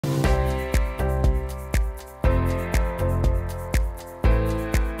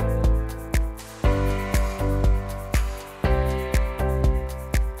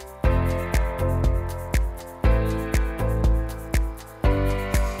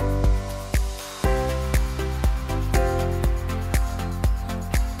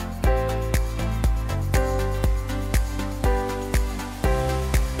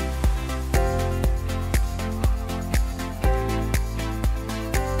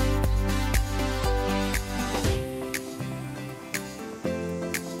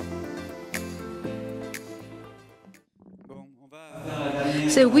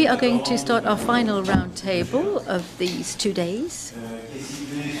So we are going to start our final roundtable of these 2 days,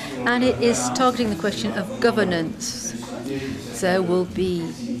 and it is targeting the question of governance. So we'll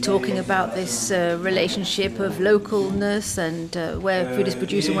be talking about this relationship of localness and where food is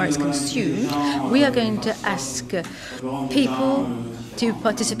produced and where it's consumed. We are going to ask people to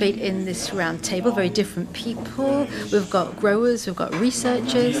participate in this round table, very different people. We've got growers, we've got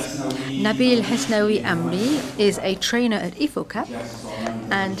researchers. Nabil HASNAOUI AMRI is a trainer at Ifocap,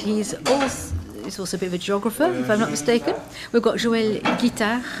 and he's also a bit of a geographer, if I'm not mistaken. We've got Joël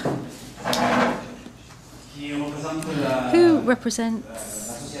who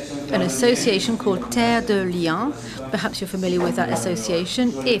represents an association called Terre de Liens. Perhaps you're familiar with that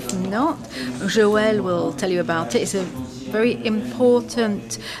association. If not, Joël will tell you about it. It's a very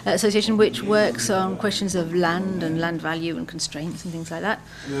important association which works on questions of land and land value and constraints and things like that.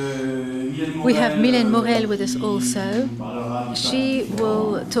 We have Mylène MAUREL with us also. She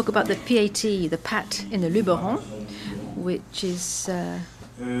will talk about the PAT, the PAT in the Luberon, which is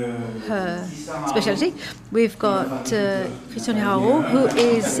her specialty. We've got Tristan ARLAUD,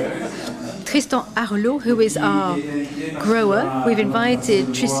 who is our grower. We've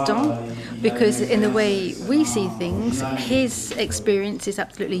invited Tristan because in the way we see things, his experience is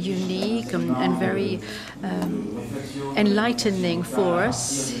absolutely unique and very enlightening for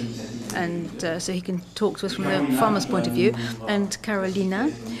us. And so he can talk to us from the farmer's point of view. And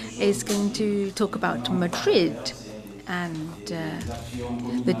Carolina is going to talk about Madrid and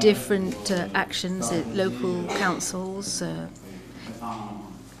the different actions that local councils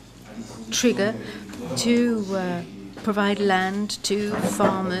trigger to provide land to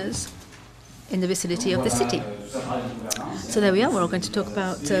farmers in the vicinity of the city. So there we are. We're all going to talk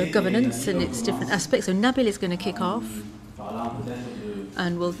about governance and its different aspects. So Nabil is going to kick off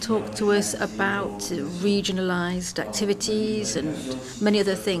and will talk to us about regionalized activities and many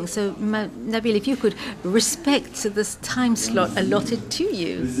other things. So Nabil, if you could respect this time slot allotted to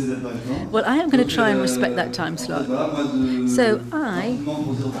you. Well, I am going to try and respect that time slot. So I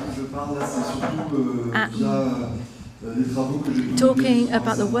am talking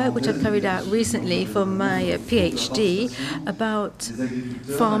about the work which I've carried out recently for my PhD about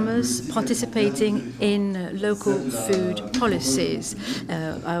farmers participating in local food policies.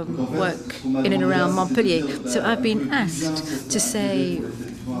 I work in and around Montpellier. So I've been asked to say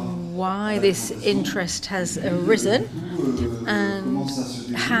why this interest has arisen and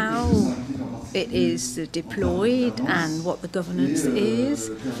how it is deployed and what the governance is.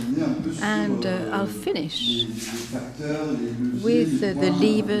 And I'll finish with the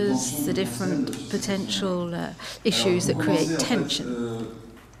levers, the different potential issues that create tension.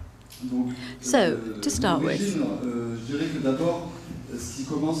 So, to start with,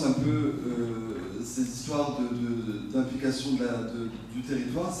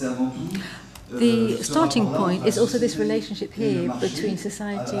 the starting point is also this relationship here between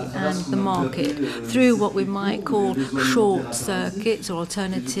society and the market through what we might call short circuits or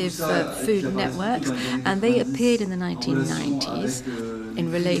alternative food networks, and they appeared in the 1990s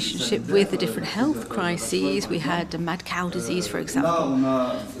in relationship with the different health crises. We had mad cow disease, for example.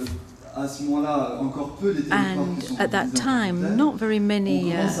 And at that time, not very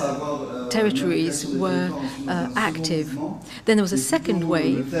many territories were active. Then there was a second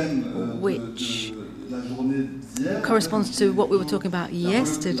wave, which corresponds to what we were talking about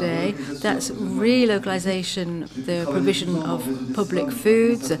yesterday. That's relocalization, the provision of public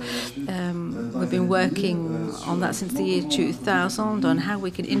foods. We've been working on that since the year 2000, on how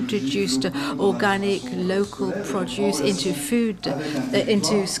we can introduce organic local produce into food,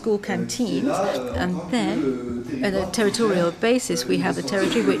 into school canteens. And then, on a territorial basis, we have the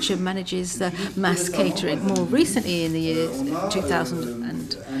territory which manages mass catering. More recently, in the years 2000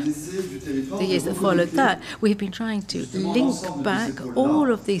 and the years that followed that, we've been trying to link back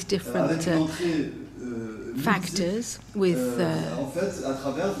all of these different factors with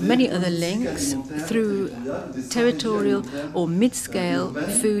many other links through territorial or mid-scale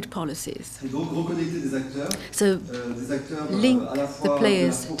food policies. So link the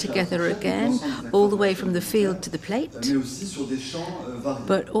players together again, all the way from the field to the plate,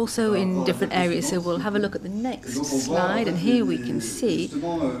 but also in different areas. So we'll have a look at the next slide, and here we can see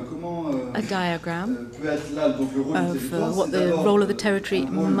a diagram of what the role of the territory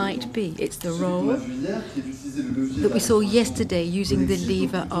might be. It's the role that we saw yesterday using the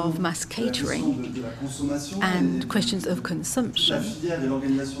lever of mass catering and questions of consumption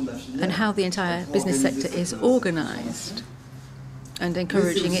and how the entire business sector is organized and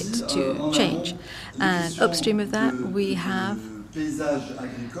encouraging it to change. And upstream of that, we have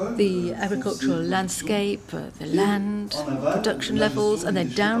the agricultural landscape, the land, production levels, and then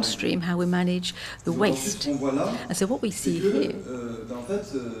downstream how we manage the waste. And so what we see here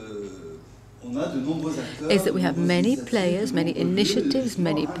is that we have many players, many initiatives,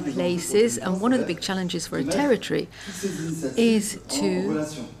 many places, and one of the big challenges for a territory is to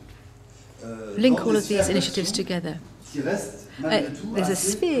link all of these initiatives together. There's a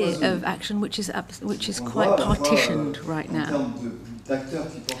sphere of action which is quite partitioned right now.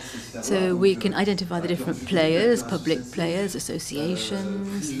 So we can identify the different players, public players,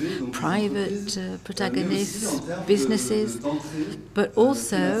 associations, private protagonists, businesses, but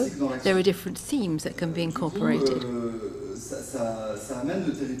also there are different themes that can be incorporated.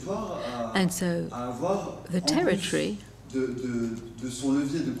 And so the territory,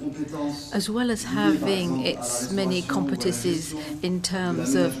 as well as having its many competencies in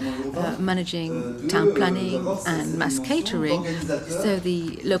terms of managing town planning and mass catering, so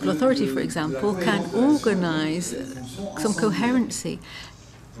the local authority, for example, can organize some coherency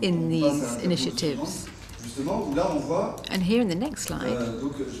in these initiatives. And here in the next slide,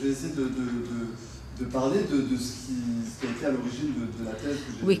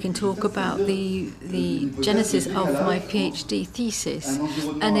 we can talk about the genesis of my PhD thesis,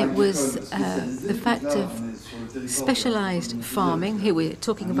 and it was the fact of specialized farming. Here we're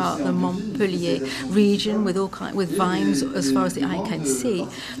talking about the Montpellier region with vines as far as the eye can see,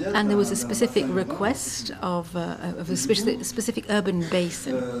 and there was a specific request of a specific urban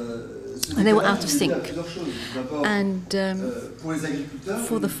basin, and they were out of sync. And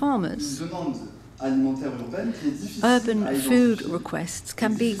for the farmers, urban food requests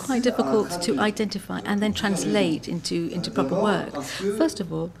can be quite difficult to identify and then translate into proper work. First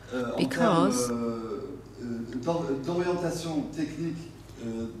of all, because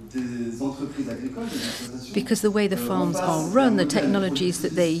the way the farms are run, the technologies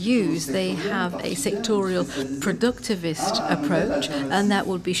that they use, they have a sectorial productivist approach, and that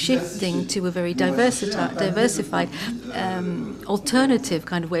will be shifting to a very diversified alternative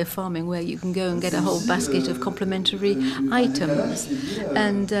kind of way of farming, where you can go and get a whole basket of complementary items.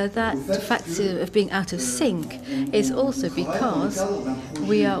 And that factor of being out of sync is also because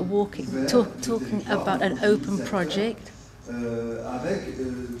we are talking about an open project,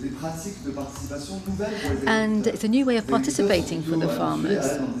 and it's a new way of participating for the farmers.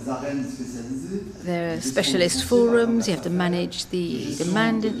 There are specialist forums, you have to manage the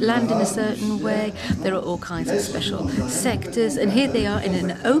land in a certain way, there are all kinds of special sectors, and here they are in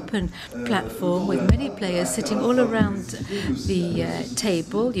an open platform with many players sitting all around the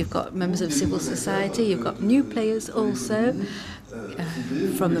table. You've got members of civil society, you've got new players also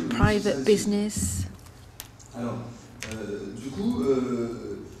from the private business.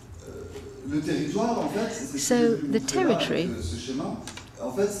 So the territory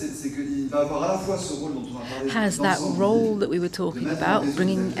has that role that we were talking about,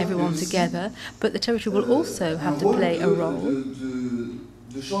 bringing everyone together, but the territory will also have to play a role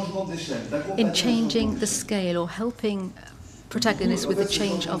in changing the scale or helping protagonists with the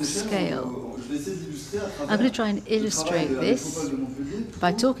change of scale. I'm going to try and illustrate this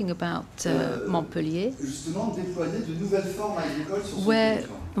by talking about Montpellier, where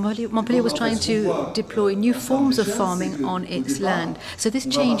Montpellier was trying to deploy new forms of farming on its land. So this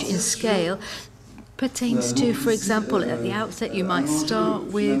change in scale pertains to, for example, at the outset you might start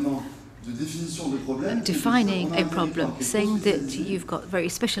with defining a problem, saying that you've got very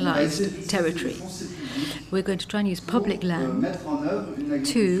specialized territory. We're going to try and use public land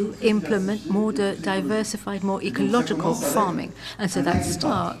to implement more diversified, more ecological farming. And so that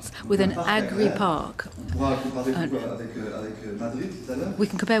starts with an agri-park. We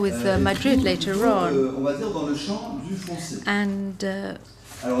can compare with Madrid later on. And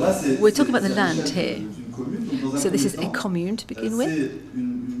we're talking about the land here. So this is a commune to begin with.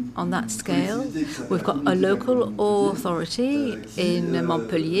 On that scale, we've got a local authority in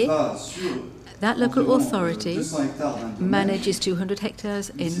Montpellier. That local authority manages 200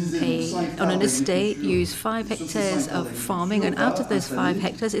 hectares on an estate, use 5 hectares of farming, and out of those 5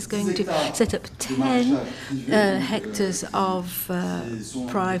 hectares it's going to set up 10 hectares of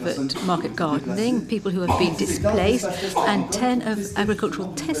private market gardening, people who have been displaced, and 10 of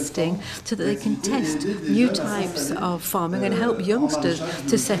agricultural testing, so that they can test new types of farming and help youngsters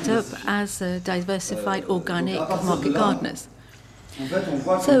to set up as diversified organic market gardeners.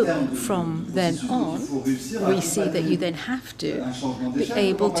 So from then on, we see that you then have to be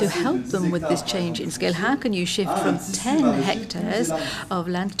able to help them with this change in scale. How can you shift from 10 hectares of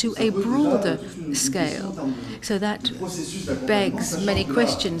land to a broader scale? So that begs many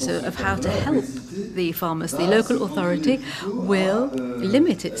questions of how to help the farmers. The local authority will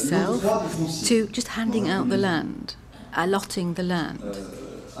limit itself to just handing out the land, allotting the land.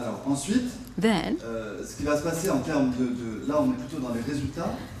 Then,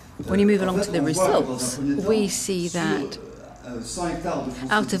 when you move along to the results, we see that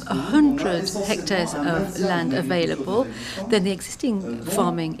out of 100 hectares of land available, then the existing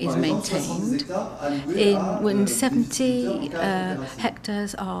farming is maintained. When 70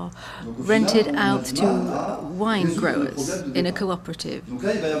 hectares are rented out to wine growers in a cooperative.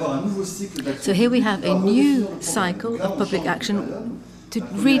 So here we have a new cycle of public action to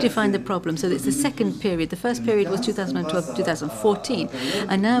redefine the problem. So it's the second period. The first period was 2012-2014,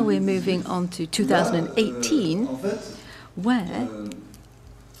 and now we're moving on to 2018, where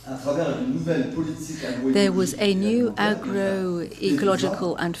there was a new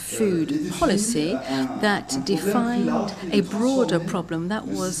agroecological and food policy that defined a broader problem that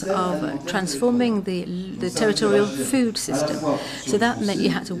was of transforming the territorial food system. So that meant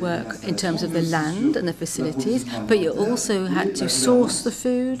you had to work in terms of the land and the facilities, but you also had to source the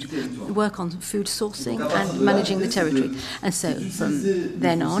food, work on food sourcing and managing the territory. And so from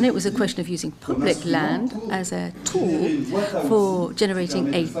then on, it was a question of using public land as a tool for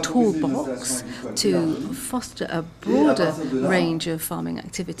generating a toolbox to foster a broader range of farming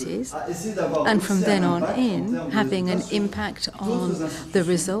activities, and from then on in having an impact on the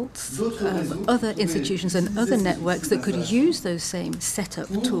results of other institutions and other networks that could use those same setup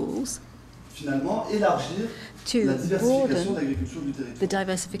tools to broaden the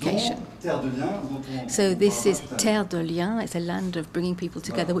diversification. So this is Terre de Liens, it's a land of bringing people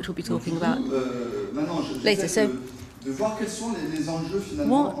together, which we'll be talking about later. So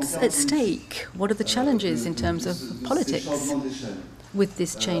what's at stake? What are the challenges in terms of politics with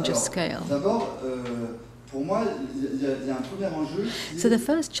this change of scale? So the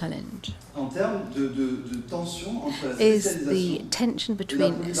first challenge is the tension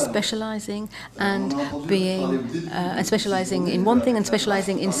between specializing and specializing in one thing and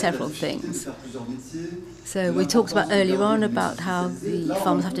specializing in several things. So we talked about earlier on about how the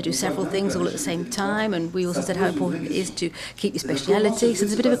farmers have to do several things all at the same time, and we also said how important it is to keep your speciality. So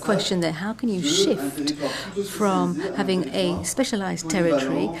there's a bit of a question there. How can you shift from having a specialized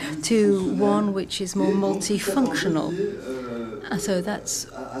territory to one which is more multifunctional? And so that's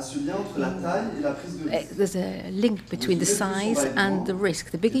there's a link between the size and the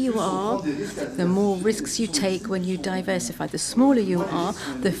risk. The bigger you are, the more risks you take when you diversify. The smaller you are,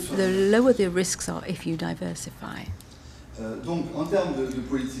 the lower the risks are if you diversify.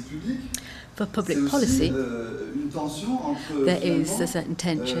 For public policy, there is a certain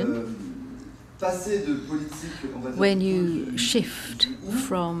tension. When you shift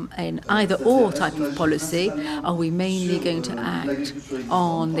from an either-or type of policy, are we mainly going to act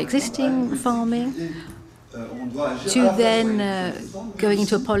on the existing farming to then going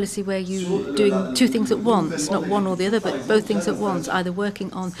into a policy where you're doing two things at once, not one or the other, but both things at once, either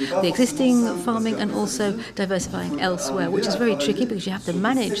working on the existing farming and also diversifying elsewhere, which is very tricky because you have to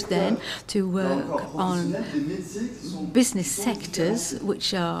manage then to work on business sectors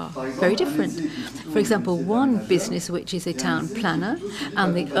which are very different. For example, one business which is a town planner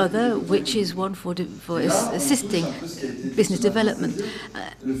and the other which is one for assisting business development.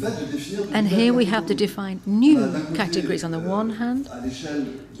 And here we have to define new categories. On the one hand,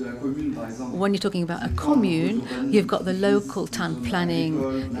 when you're talking about a commune, you've got the local town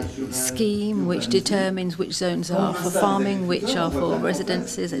planning scheme which determines which zones are for farming, which are for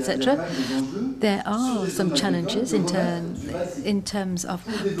residences, etc. There are some challenges in terms of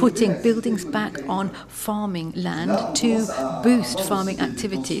putting buildings back on farming land to boost farming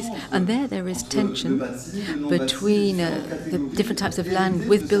activities. And there is tension between the different types of land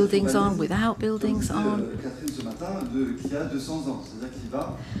with buildings on, without buildings on.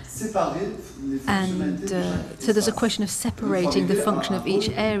 And so there's a question of separating the function of each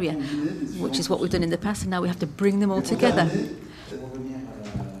area, which is what we've done in the past, and now we have to bring them all together.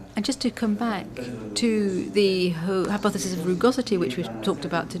 And just to come back to the hypothesis of rugosity, which we've talked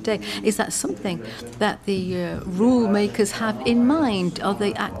about today, is that something that the rule makers have in mind? Are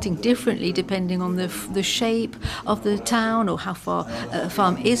they acting differently depending on the shape of the town or how far a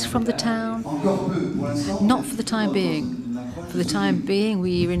farm is from the town? Not for the time being. For the time being,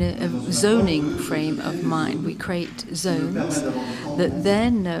 we are in a zoning frame of mind. We create zones that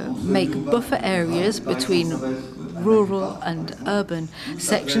then make buffer areas between rural and urban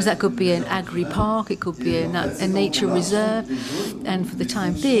sections. That could be an agri-park, it could be a nature reserve. And for the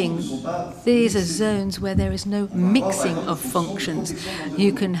time being, these are zones where there is no mixing of functions.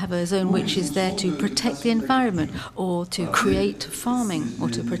 You can have a zone which is there to protect the environment or to create farming or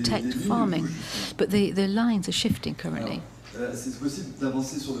to protect farming. But the lines are shifting currently. So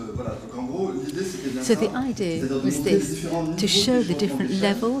the idea was this, to show the different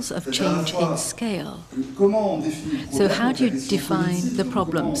levels of change in scale. So how do you define the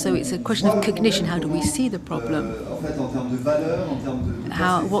problem? So it's a question of cognition. How do we see the problem?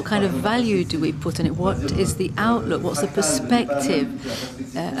 What kind of value do we put on it? What is the outlook? What's the perspective?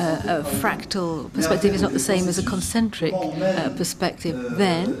 A fractal perspective is not the same as a concentric perspective.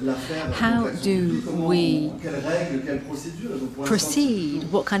 Then, how do we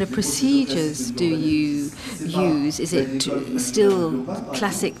proceed? What kind of procedures do you use? Is it still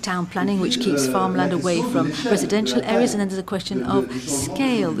classic town planning, which keeps farmland away from residential areas? And then there's a question of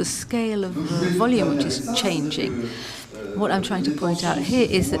scale, the scale of volume which is changing. What I'm trying to point out here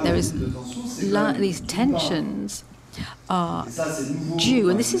is that there is these tensions are due,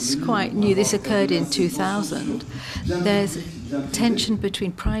 and this is quite new, this occurred in 2000. There's tension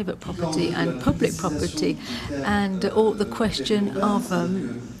between private property and public property, and all the question of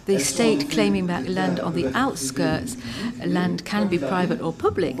the state claiming back land on the outskirts. Land can be private or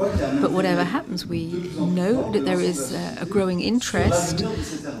public, but whatever happens, we know that there is a growing interest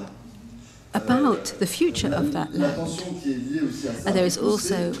about the future of that land. And there is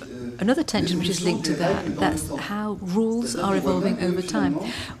also another tension which is linked to that. That's how rules are evolving over time.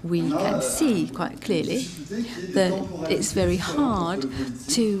 We can see quite clearly that it's very hard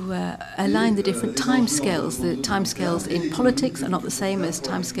to align the different timescales. The timescales in politics are not the same as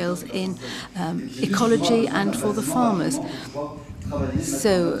timescales in ecology and for the farmers.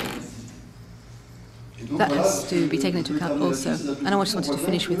 So that has to be taken into account also. And I just wanted to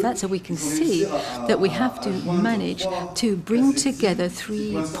finish with that, so we can see that we have to manage to bring together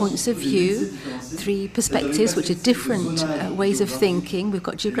 3 points of view, 3 perspectives, which are different ways of thinking. We've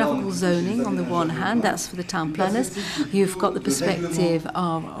got geographical zoning on the one hand, that's for the town planners. You've got the perspective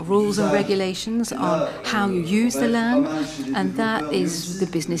of rules and regulations on how you use the land, and that is the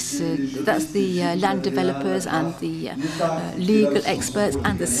business, that's the land developers and the legal experts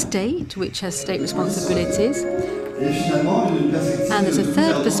and the state, which has state responsibility. And there's a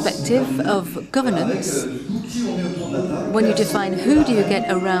third perspective of governance. When you define who do you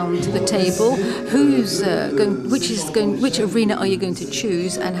get around the table, which arena are you going to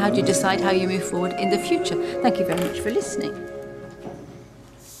choose, and how do you decide how you move forward in the future? Thank you very much for listening.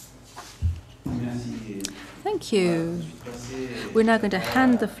 Thank you. We're now going to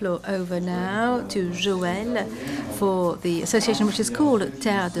hand the floor over now to Joël for the association which is called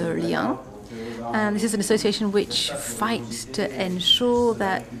Terre de Liens. And this is an association which fights to ensure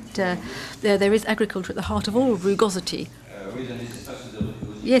that there is agriculture at the heart of all rugosity.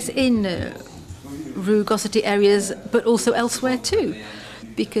 Yes, in rugosity areas, but also elsewhere too.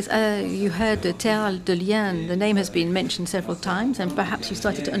 Because you heard Terre de Liens, the name has been mentioned several times, and perhaps you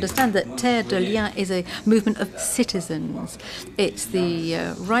started to understand that Terre de Liens is a movement of citizens. It's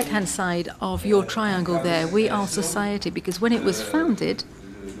the right-hand side of your triangle there. We are society, because when it was founded,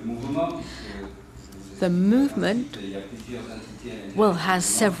 the movement, well, has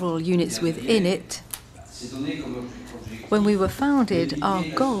several units within it. When we were founded, our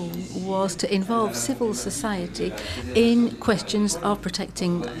goal was to involve civil society in questions of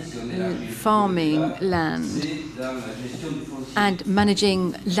protecting farming land and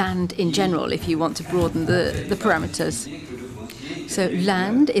managing land in general, if you want to broaden the parameters. So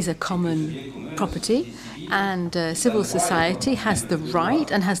land is a common property, and civil society has the right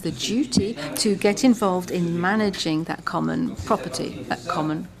and has the duty to get involved in managing that common property, that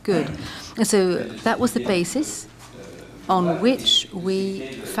common good. And so that was the basis on which we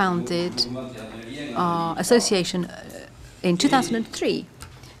founded our association in 2003,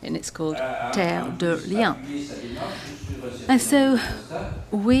 and it's called Terre de Liens. And so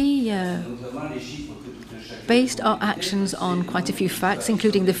we based our actions on quite a few facts,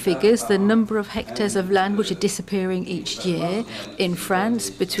 including the figures, the number of hectares of land which are disappearing each year in France,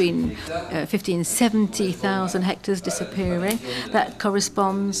 between 50 and 70,000 hectares disappearing. That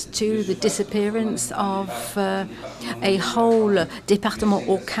corresponds to the disappearance of a whole département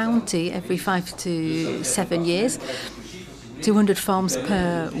or county every 5 to 7 years, 200 farms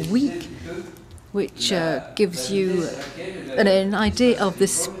per week, which gives you an idea of the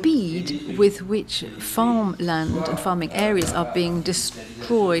speed with which farmland and farming areas are being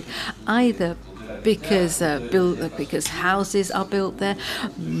destroyed, either because houses are built there,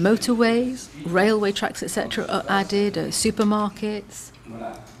 motorways, railway tracks, etc. are added, supermarkets.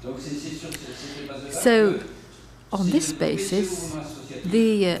 So on this basis,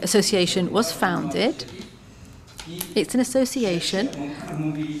 the association was founded. It's an association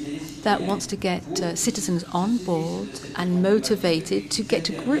that wants to get citizens on board and motivated to get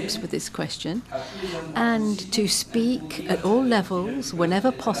to grips with this question and to speak at all levels,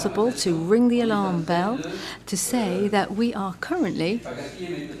 whenever possible, to ring the alarm bell, to say that we are currently,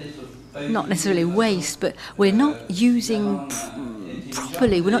 not necessarily waste, but we're not using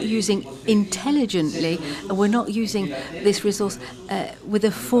properly, we're not using intelligently, and we're not using this resource with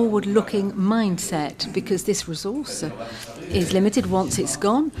a forward-looking mindset, because this resource is limited. Once it's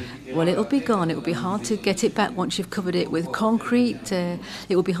gone, well, it'll be gone. It will be hard to get it back once you've covered it with concrete.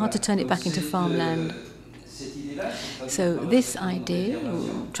 It will be hard to turn it back into farmland. So this idea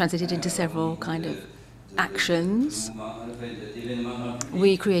translated into several kind of actions.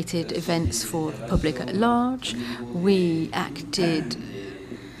 We created events for the public at large. We acted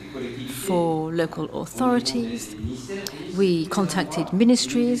for local authorities. We contacted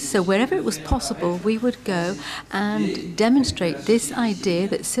ministries. So wherever it was possible, we would go and demonstrate this idea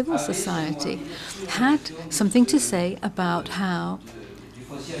that civil society had something to say about how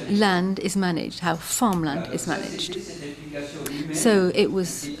land is managed, how farmland is managed. So it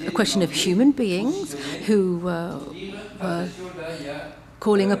was a question of human beings who were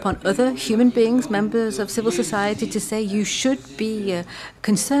calling upon other human beings, members of civil society, to say you should be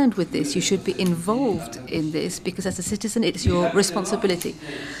concerned with this, you should be involved in this, because as a citizen it's your responsibility.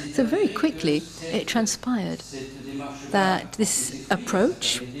 So very quickly it transpired that this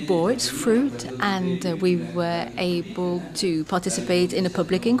approach bore its fruit, and we were able to participate in a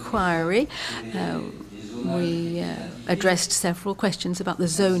public inquiry. We addressed several questions about the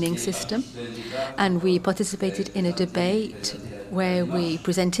zoning system, and we participated in a debate where we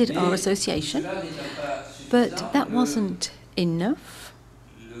presented our association. But that wasn't enough.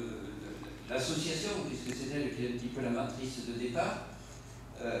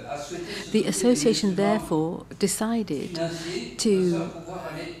 The association therefore decided to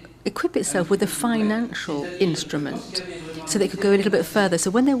equip itself with a financial instrument so they could go a little bit further. So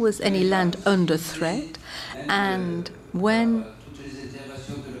when there was any land under threat, and when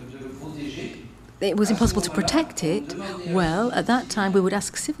it was impossible to protect it, well, at that time we would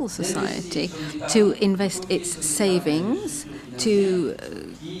ask civil society to invest its savings, to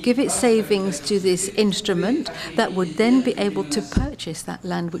give its savings to this instrument that would then be able to purchase that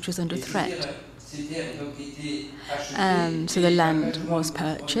land which was under threat. So the land was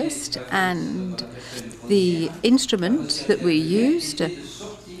purchased, and the instrument that we used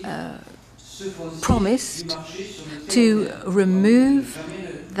promised to remove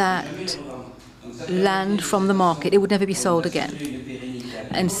that land from the market. It would never be sold again.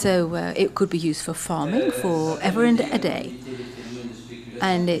 And so it could be used for farming for ever and a day.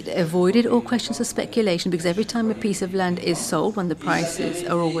 And it avoided all questions of speculation, because every time a piece of land is sold, when the prices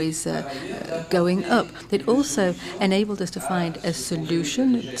are always going up, it also enabled us to find a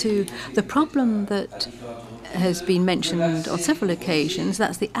solution to the problem that has been mentioned on several occasions.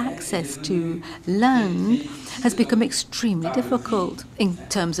 That's the access to land has become extremely difficult in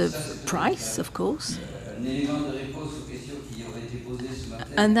terms of price, of course.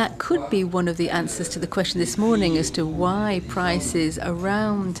 And that could be one of the answers to the question this morning as to why prices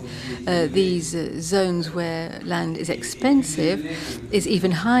around these zones where land is expensive is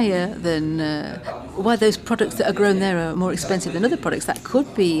even higher than why those products that are grown there are more expensive than other products. That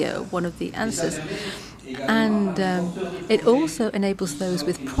could be one of the answers. And it also enables those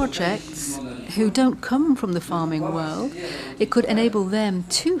with projects who don't come from the farming world. It could enable them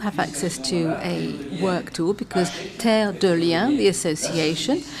to have access to a work tool, because Terre de Liens, the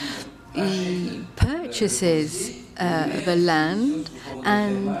association, purchases the land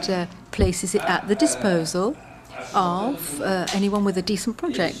and places it at the disposal of anyone with a decent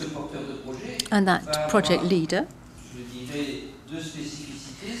project. And that project leader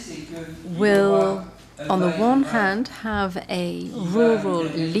will, on the one hand, have a rural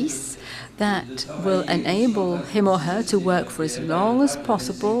lease that will enable him or her to work for as long as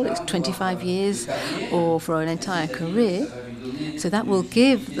possible. It's 25 years or for an entire career. So that will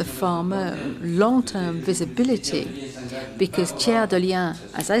give the farmer long-term visibility, because Terre de Liens,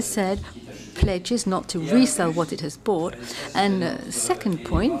 as I said, pledges not to resell what it has bought. And second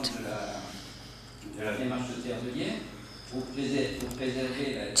point,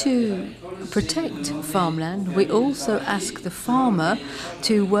 to protect farmland, we also ask the farmer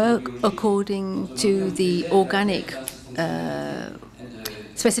to work according to the organic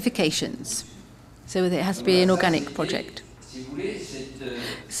specifications. So it has to be an organic project.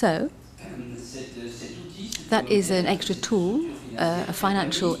 So that is an extra tool, a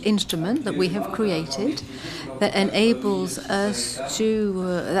financial instrument that we have created that enables us to,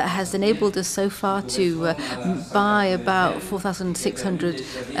 that has enabled us so far to buy about 4,600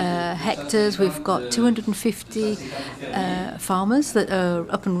 hectares. We've got 250 farmers that are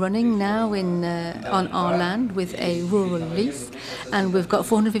up and running now on our land with a rural lease, and we've got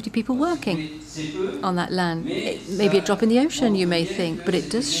 450 people working on that land. It may be a drop in the ocean, you may think, but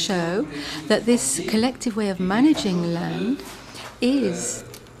it does show that this collective way of managing land is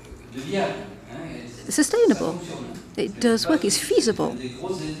sustainable. It does work, it's feasible.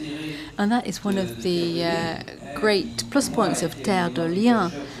 And that is one of the great plus points of Terre de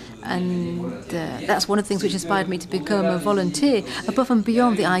Liens. And that's one of the things which inspired me to become a volunteer. Above and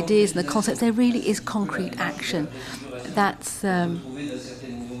beyond the ideas and the concepts, there really is concrete action. That's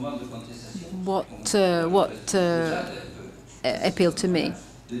what appealed to me.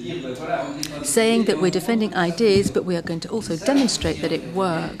 Saying that we're defending ideas, but we are going to also demonstrate that it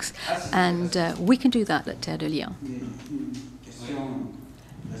works, and we can do that at Terre de Liens.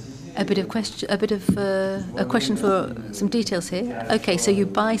 A question for some details here. Okay, so you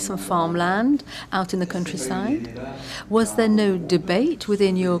buy some farmland out in the countryside. Was there no debate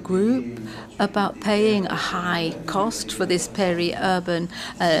within your group about paying a high cost for this peri-urban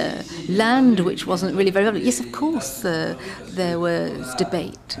land, which wasn't really very relevant? Yes, of course, there was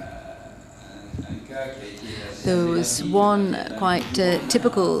debate. There was one quite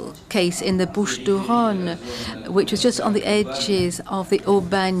typical case in the Bouches-du-Rhône, which was just on the edges of the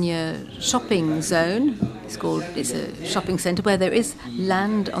Aubagne shopping zone. It's a shopping centre where there is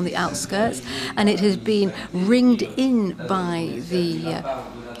land on the outskirts, and it has been ringed in by the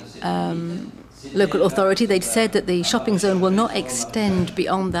local authority. They'd said that the shopping zone will not extend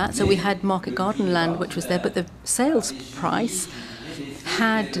beyond that, so we had market garden land which was there, but the sales price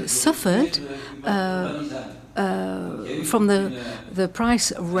had suffered from the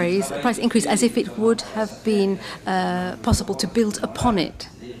price increase, as if it would have been possible to build upon it.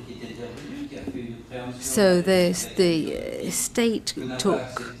 So the state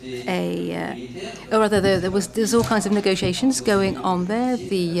took or rather there's all kinds of negotiations going on there.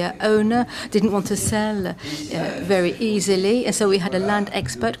 The owner didn't want to sell very easily, and so we had a land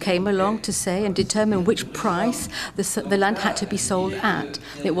expert came along to say and determine which price the land had to be sold at.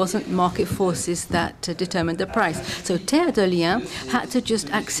 It wasn't market forces that determined the price. So Terre de Liens had to just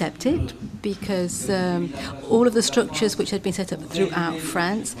accept it, because all of the structures which had been set up throughout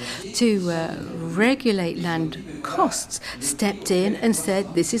France to regulate land costs stepped in and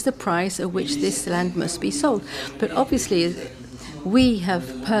said this is the price at which this land must be sold. But obviously we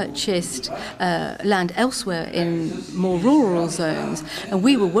have purchased land elsewhere in more rural zones, and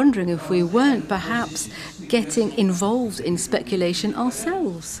we were wondering if we weren't perhaps getting involved in speculation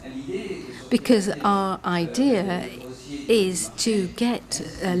ourselves, because our idea is to get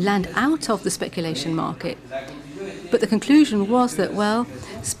land out of the speculation market. But the conclusion was that, well,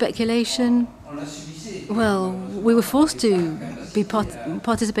 speculation, well, we were forced to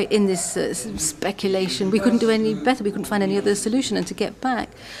participate in this speculation. We couldn't do any better. We couldn't find any other solution. And to get back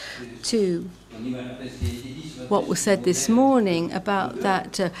to what was said this morning about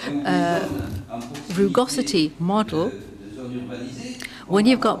that rugosity model, when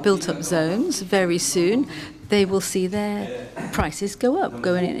you've got built-up zones, very soon they will see their prices go up,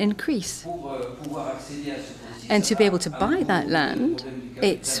 go and increase. And to be able to buy that land,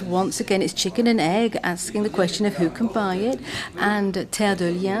 it's once again, it's chicken and egg, asking the question of who can buy it. And Terre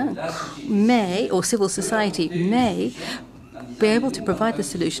de Liens may, or civil society may, be able to provide the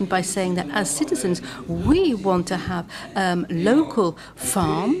solution by saying that as citizens, we want to have local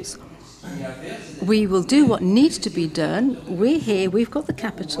farms. We will do what needs to be done. We're here, we've got the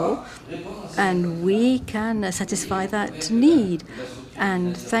capital, and we can satisfy that need.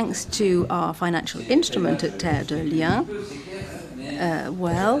 And thanks to our financial instrument at Terre de Liens,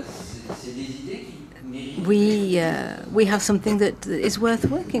 well, we have something that is worth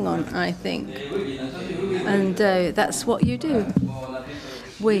working on, I think. And that's what you do.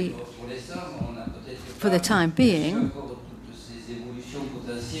 We, for the time being,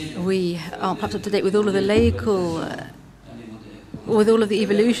 we aren't perhaps up to date with all of the legal, with all of the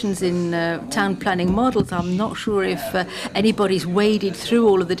evolutions in town planning models. I'm not sure if anybody's waded through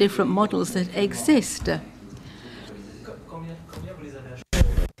all of the different models that exist.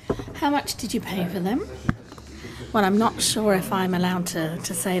 How much did you pay for them? Well, I'm not sure if I'm allowed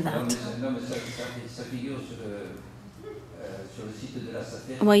to say that.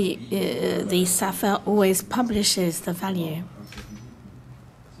 Well, the SAFA always publishes the value.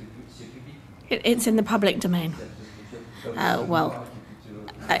 It's in the public domain. Well,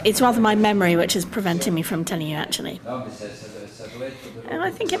 it's rather my memory which is preventing me from telling you, actually. And I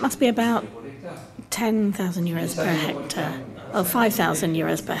think it must be about 10,000 euros per hectare. Oh, 5,000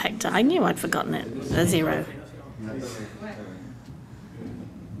 euros per hectare. I knew I'd forgotten it. A zero.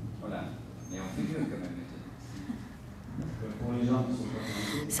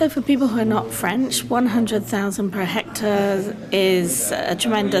 So for people who are not French, 100,000 per hectare is a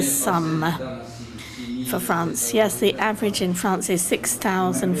tremendous sum for France. Yes, the average in France is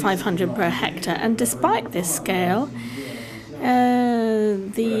 6,500 per hectare. And despite this scale,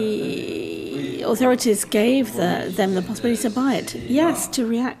 the authorities gave them the possibility to buy it. Yes, to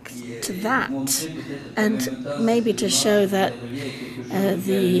react to that and maybe to show that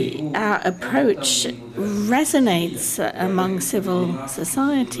our approach resonates among civil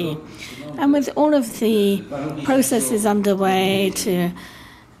society. And with all of the processes underway to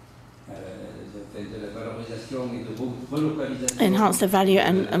enhance the value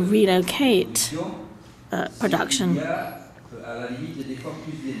and relocate production,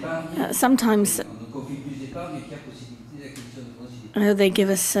 sometimes they give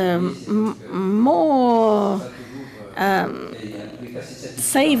us more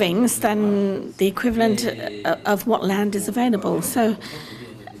savings than the equivalent of what land is available. So,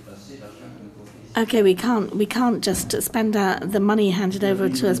 okay, we can't just spend the money handed over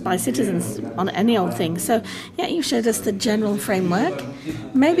to us by citizens on any old thing. So, yeah, you showed us the general framework.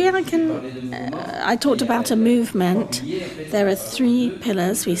 Maybe I can. I talked about a movement. There are 3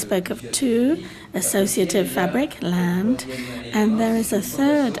 pillars. We spoke of 2: associative fabric, land, and there is a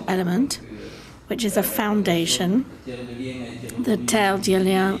 3rd element, which is a foundation. The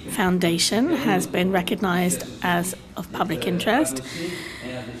Territorial Foundation has been recognized as of public interest,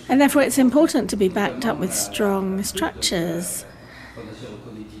 and therefore it's important to be backed up with strong structures.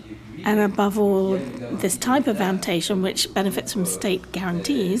 And above all, this type of foundation, which benefits from state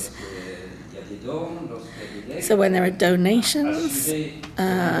guarantees. So when there are donations,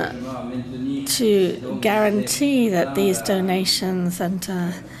 to guarantee that these donations and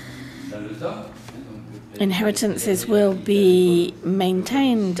inheritances will be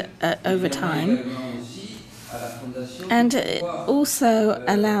maintained over time. And it also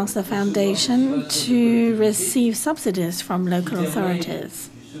allows the foundation to receive subsidies from local authorities.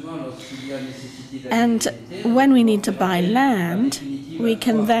 And when we need to buy land, we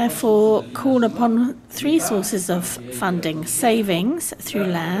can therefore call upon 3 sources of funding: savings through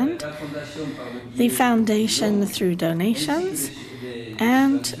land, the foundation through donations,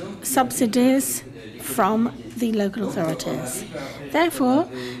 and subsidies from the local authorities. Therefore,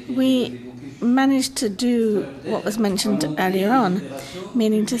 we managed to do what was mentioned earlier on,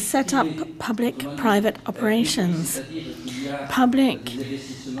 meaning to set up public-private operations. Public,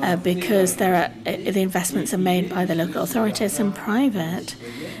 because the investments are made by the local authorities, and private,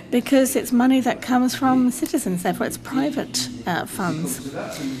 because it's money that comes from citizens, therefore it's private funds.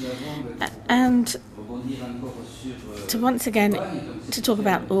 And to once again to talk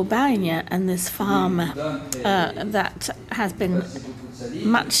about Aubagne and this farm that has been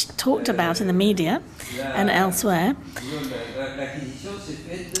much talked about in the media and elsewhere.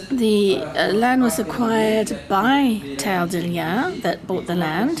 The land was acquired by Territorial that bought the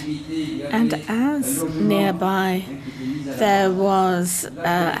land, and as nearby there was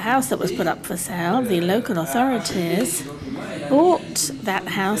a house that was put up for sale, the local authorities bought that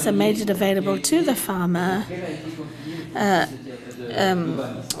house and made it available to the farmer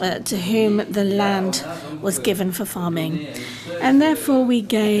to whom the land was given for farming. And therefore we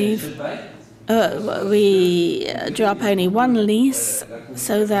gave, we drew up only 1 lease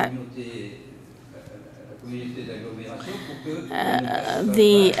so that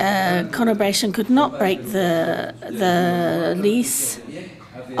the conurbation could not break the lease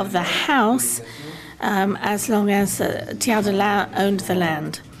of the house as long as Territorial owned the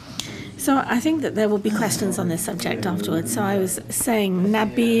land. So I think that there will be questions on this subject afterwards. So I was saying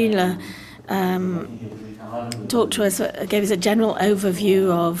Nabil talked to us, gave us a general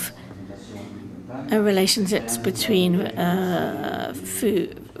overview of relationships between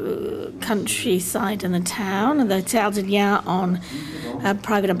countryside and the town, and the Territorial on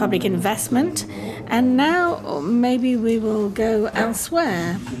private and public investment. And now maybe we will go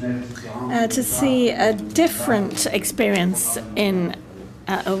elsewhere to see a different experience in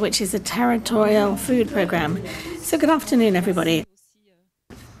which is a territorial food program. So good afternoon, everybody.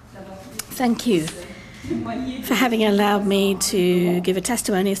 Thank you for having allowed me to give a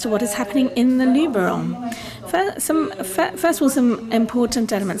testimony as to what is happening in the Luberon. First of all, some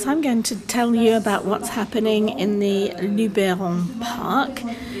important elements. I'm going to tell you about what's happening in the Luberon Park.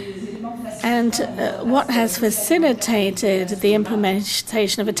 And what has facilitated the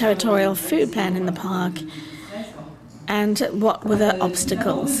implementation of a territorial food plan in the park? And what were the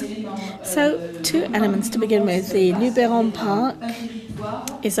obstacles? So, two elements to begin with. The Luberon Park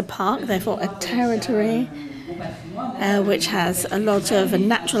is a park, therefore a territory, which has a lot of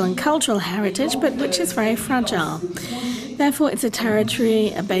natural and cultural heritage, but which is very fragile. Therefore, it's a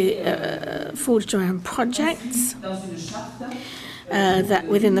territory forged around projects that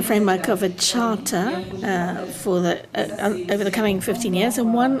within the framework of a charter over the coming 15 years,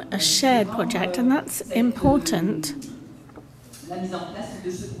 and one a shared project, and that's important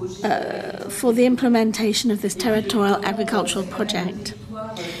for the implementation of this territorial agricultural project.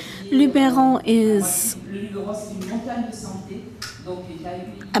 Luberon is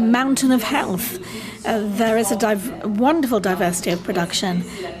a mountain of health. There is a wonderful diversity of production,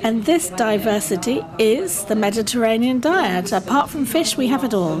 and this diversity is the Mediterranean diet. Apart from fish, we have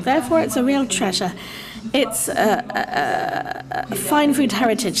it all. Therefore, it's a real treasure. It's a fine food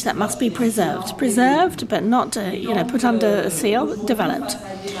heritage that must be preserved, but not, put under seal, developed.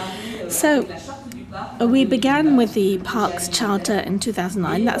 So we began with the Park's charter in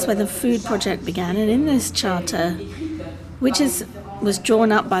 2009. That's where the food project began, and in this charter, which was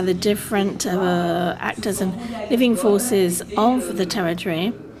drawn up by the different actors and living forces of the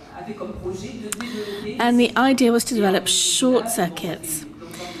territory, and the idea was to develop short circuits.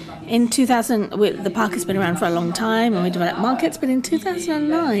 In 2000, the park has been around for a long time, and we developed markets, but in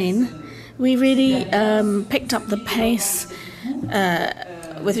 2009, we really picked up the pace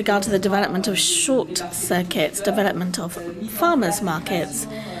with regard to the development of short circuits, development of farmers' markets.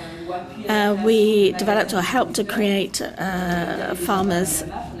 We developed or helped to create farmers'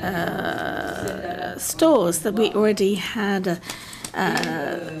 stores that we already had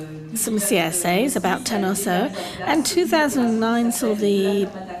some CSAs, about 10 or so, and 2009 saw the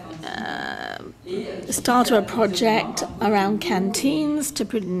start of a project around canteens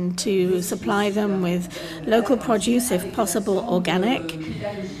to supply them with local produce, if possible organic,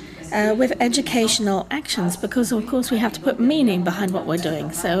 with educational actions, because of course we have to put meaning behind what we're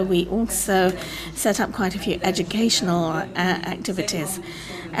doing. So we also set up quite a few educational activities,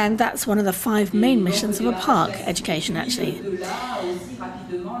 and that's one of the 5 main missions of a park, education actually.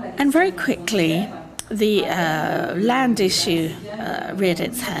 And very quickly the land issue reared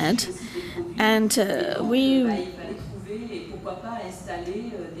its head, and we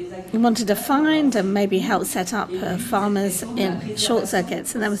wanted to find and maybe help set up farmers in short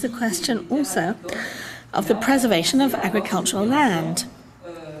circuits. And there was the question also of the preservation of agricultural land.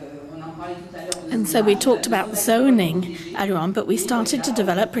 And so we talked about zoning earlier on, but we started to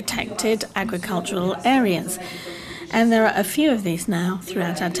develop protected agricultural areas. And there are a few of these now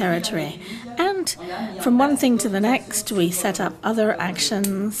throughout our territory. And from one thing to the next, we set up other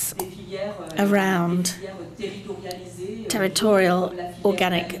actions around territorial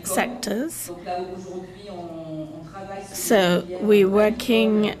organic sectors. So we're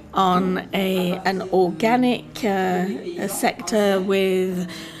working on an organic sector with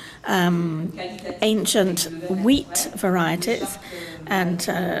ancient wheat varieties, and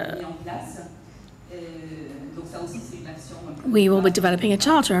we will be developing a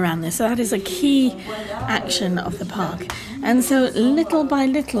charter around this. So that is a key action of the park. And so little by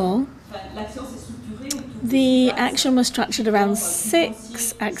little, the action was structured around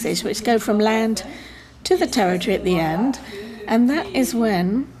 6 axes, which go from land to the territory at the end. And that is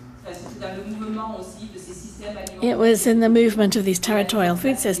when it was in the movement of these territorial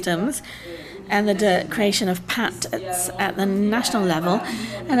food systems and the creation of PATs at the national level.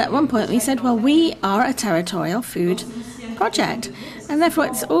 And at one point we said, well, we are a territorial food project. And therefore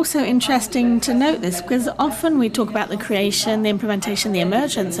it's also interesting to note this, because often we talk about the creation, the implementation, the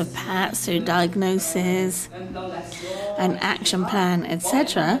emergence of PATs through diagnosis, an action plan,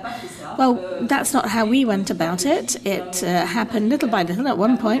 etc. Well, that's not how we went about it. It happened little by little. At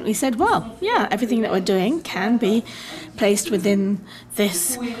one point we said, well, yeah, everything that we're doing can be placed within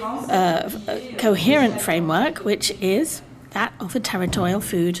this coherent framework, which is that of a territorial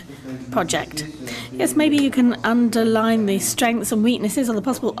food project. Yes, maybe you can underline the strengths and weaknesses or the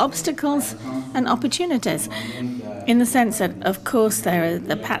possible obstacles and opportunities, in the sense that, of course, there are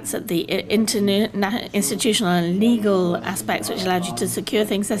the PATs at the institutional and legal aspects which allowed you to secure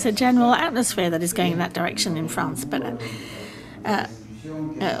things. There's a general atmosphere that is going in that direction in France. But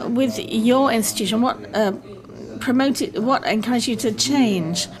with your institution, what encouraged you to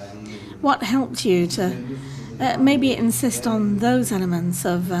change? What helped you to maybe insist on those elements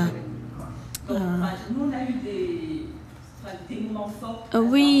of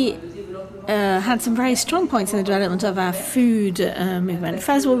we had some very strong points in the development of our food movement.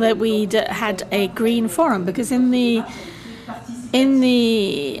 First of all, that we had a green forum, because our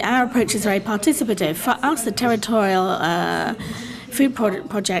approach is very participative. For us, the territorial food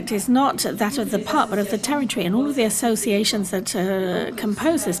project is not that of the park, but of the territory and all of the associations that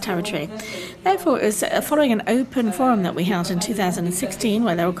compose this territory. Therefore, it was following an open forum that we held in 2016,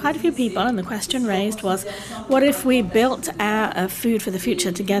 where there were quite a few people, and the question raised was, what if we built our food for the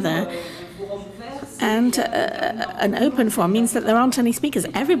future together? And an open forum means that there aren't any speakers.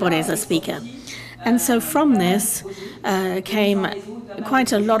 Everybody is a speaker. And so from this came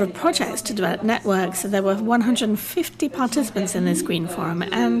quite a lot of projects to develop networks. So there were 150 participants in this Green Forum,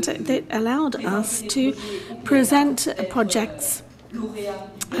 and it allowed us to present projects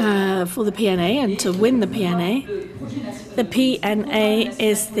for the PNA and to win the PNA. The PNA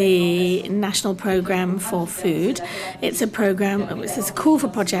is the National Programme for Food. It's a program, it's a call for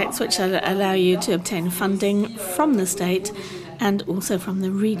projects which allow you to obtain funding from the state and also from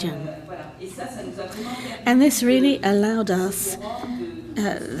the region. And this really allowed us,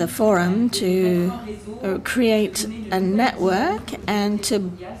 the forum, to create a network and to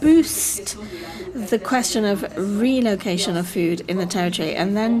boost the question of relocation of food in the territory,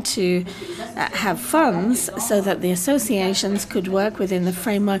 and then to have funds so that the associations could work within the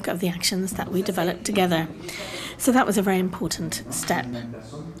framework of the actions that we developed together. So that was a very important step.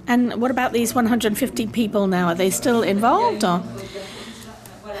 And what about these 150 people now? Are they still involved? Or?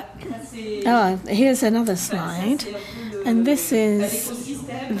 Oh, here's another slide, and this is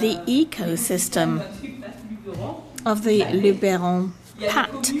the ecosystem of the Luberon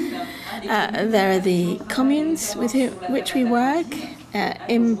Pat. There are the communes with which we work,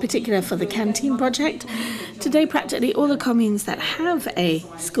 in particular for the canteen project. Today, practically all the communes that have a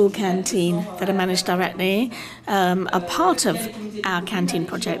school canteen that are managed directly are part of our canteen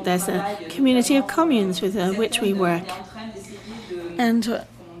project. There's a community of communes with which we work, and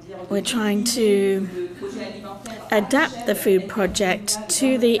we're trying to adapt the food project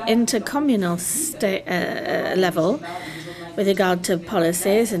to the intercommunal level with regard to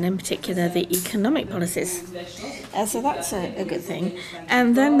policies, and in particular the economic policies. So that's a good thing.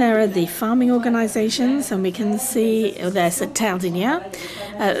 And then there are the farming organizations, and we can see there's a Terre,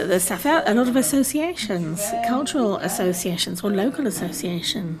 the SAFA, a lot of associations, cultural associations or local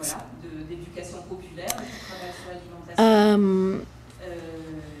associations.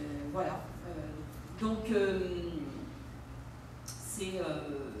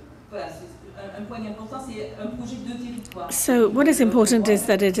 So what is important is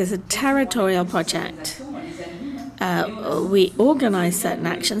that it is a territorial project. We organize certain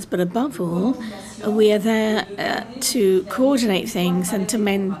actions, but above all, we are there to coordinate things and to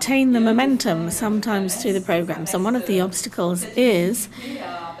maintain the momentum, sometimes through the programs. And one of the obstacles is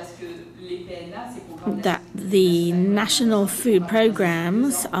that the national food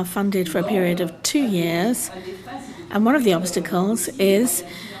programs are funded for a period of 2 years, and one of the obstacles is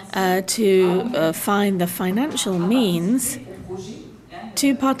to find the financial means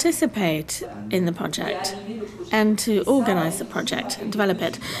to participate in the project and to organize the project and develop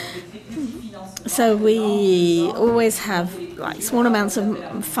it. So we always have like small amounts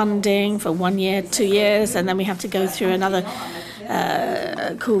of funding for 1 year, 2 years, and then we have to go through another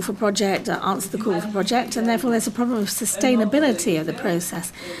call for project, answer the call for project, and therefore there's a problem of sustainability of the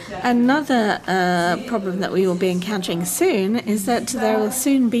process. Another problem that we will be encountering soon is that there will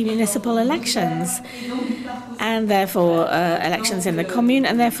soon be municipal elections, and therefore elections in the commune,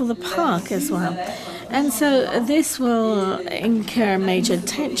 and therefore the park as well. And so this will incur major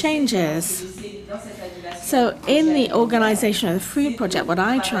changes. So in the organization of the food project, what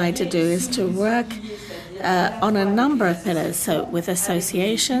I try to do is to work on a number of pillars, so with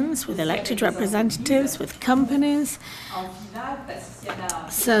associations, with elected representatives, with companies,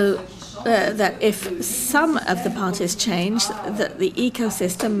 so that if some of the parties change, that the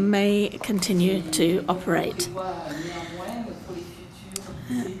ecosystem may continue to operate.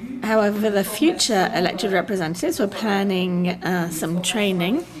 However, for the future elected representatives, we're planning some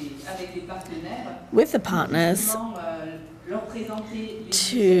training with the partners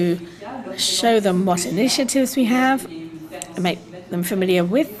to show them what initiatives we have, make them familiar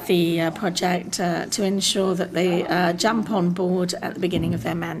with the project to ensure that they jump on board at the beginning of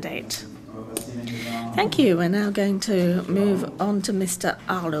their mandate. Thank you. We're now going to move on to Mr.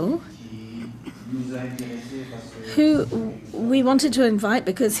 ARLAUD, who we wanted to invite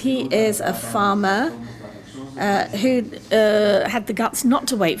because he is a farmer who had the guts not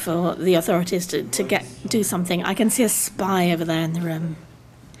to wait for the authorities to do something. I can see a spy over there in the room.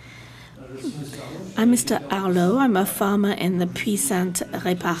 I'm Mr. Arlaud. I'm a farmer in the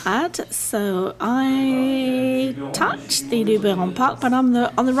Puy-Sainte-Réparade. So I touch the Luberon Park, but I'm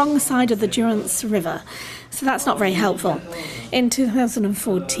on the wrong side of the Durance River. So that's not very helpful. In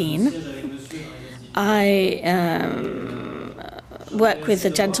 2014, I worked with the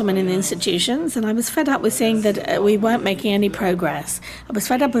gentlemen in the institutions, and I was fed up with seeing that we weren't making any progress. I was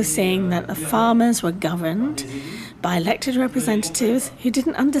fed up with seeing that the farmers were governed by elected representatives who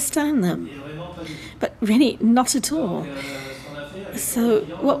didn't understand them. But really, not at all. So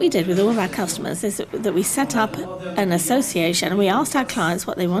what we did with all of our customers is that we set up an association, and we asked our clients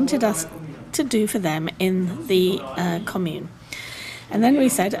what they wanted us to do for them in the commune. And then we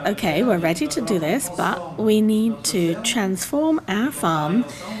said, okay, we're ready to do this, but we need to transform our farm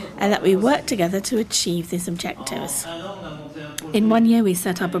and that we work together to achieve these objectives. In 1 year, we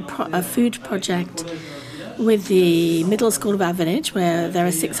set up a food project with the middle school of our village, where there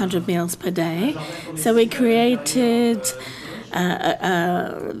are 600 meals per day. So we created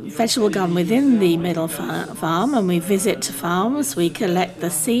a vegetable garden within the middle farm, and we visit farms, we collect the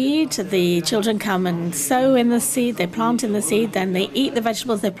seed, the children come and sow in the seed, they plant in the seed, then they eat the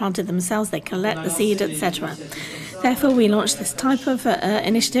vegetables they planted themselves, they collect the seed, etc. Therefore, we launched this type of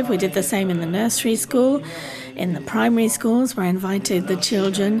initiative. We did the same in the nursery school, in the primary schools, where I invited the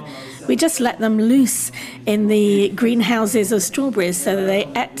children. We just let them loose in the greenhouses of strawberries, so they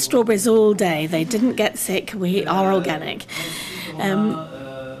ate strawberries all day. They didn't get sick. We are organic.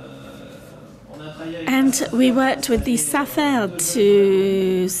 And we worked with the SAFER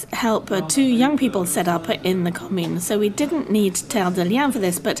to help 2 young people set up in the commune. So we didn't need Terre de Liens for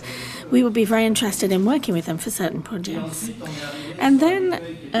this, but we would be very interested in working with them for certain projects. And then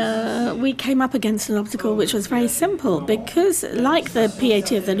we came up against an obstacle which was very simple, because like the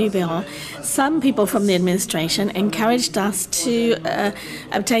PAT of the Luberon, some people from the administration encouraged us to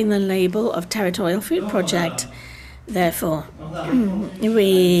obtain the label of Territorial Food Project. Therefore,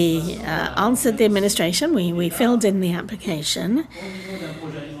 we answered the administration, we filled in the application,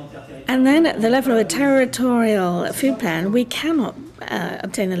 and then at the level of a territorial food plan, we cannot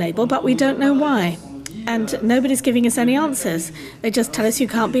obtain the label, but we don't know why. And nobody's giving us any answers. They just tell us you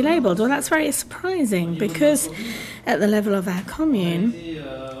can't be labelled. Well, that's very surprising, because at the level of our commune,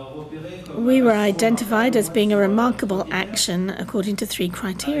 we were identified as being a remarkable action according to 3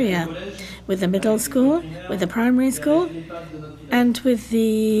 criteria: with the middle school, with the primary school, and with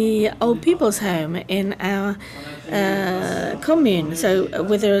the old people's home in our commune, so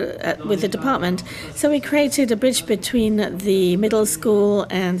with the department. So we created a bridge between the middle school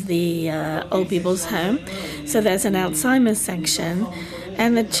and the old people's home. So there's an Alzheimer's section,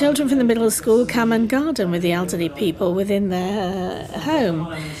 and the children from the middle school come and garden with the elderly people within their home.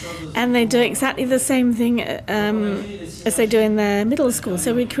 And they do exactly the same thing as they do in their middle school.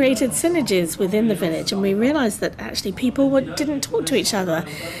 So we created synergies within the village, and we realized that actually people didn't talk to each other.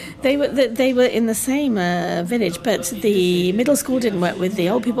 They were in the same village, but the middle school didn't work with the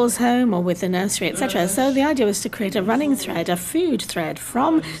old people's home or with the nursery, etc. So the idea was to create a running thread, a food thread,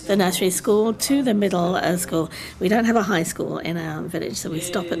 from the nursery school to the middle school. We don't have a high school in our village, so we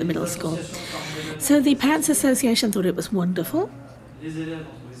stop at the middle school. So the Parents Association thought it was wonderful.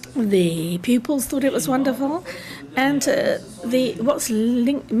 The pupils thought it was wonderful, and what's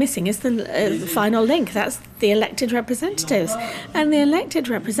missing is the final link. That's the elected representatives, and the elected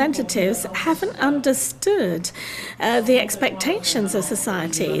representatives haven't understood the expectations of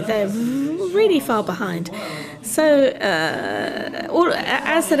society. They're really far behind. So,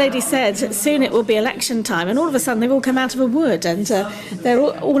 as the lady said, soon it will be election time, and all of a sudden they've all come out of a wood, and they're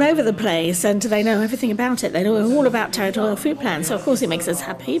all over the place, and they know everything about it. They know all about territorial food plans. So of course it makes us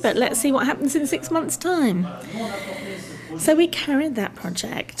happy, but let's see what happens in 6 months' time. So we carried that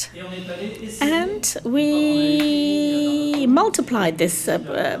project, and we multiplied this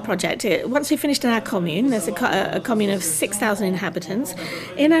project. Once we finished in our commune, there's a commune of 6,000 inhabitants.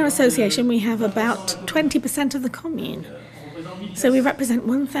 In our association, we have about 20% of the commune. So we represent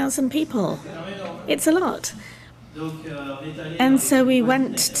 1,000 people. It's a lot. And so we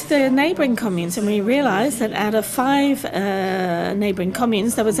went to the neighbouring communes, and we realised that out of 5 neighbouring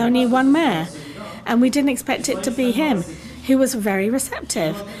communes, there was only 1 mayor. And we didn't expect it to be him, who was very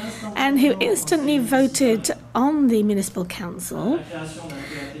receptive and who instantly voted on the municipal council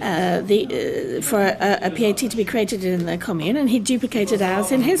for a PAT to be created in the commune, and he duplicated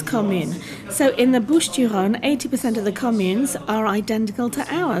ours in his commune. So in the Bouches-du-Rhône, 80% of the communes are identical to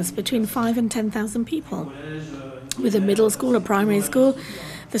ours, between 5,000 and 10,000 people, with a middle school, a primary school,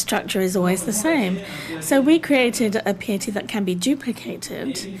 the structure is always the same. So we created a PAT that can be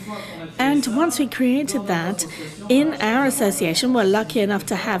duplicated. And once we created that, in our association, we're lucky enough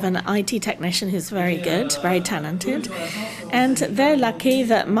to have an IT technician who's very good, very talented. And they're lucky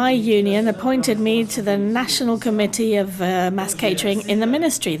that my union appointed me to the National Committee of Mass Catering in the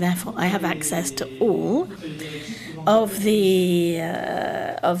ministry. Therefore, I have access to all of the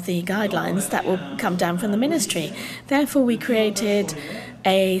guidelines that will come down from the ministry. Therefore, we created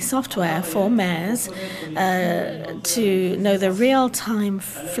a software for mayors to know the real-time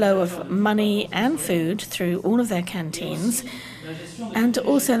flow of money and food through all of their canteens, and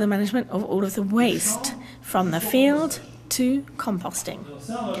also the management of all of the waste from the field to composting.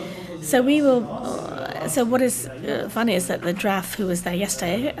 So we will. So what is funny is that the draft who was there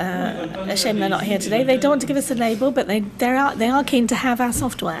yesterday, a shame they're not here today. They don't want to give us a label, but they are keen to have our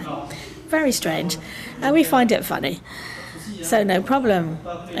software. Very strange, and we find it funny. So no problem.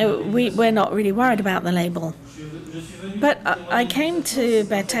 We're not really worried about the label. But I came to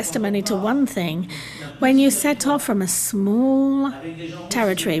bear testimony to one thing. When you set off from a small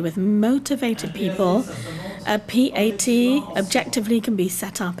territory with motivated people, a PAT objectively can be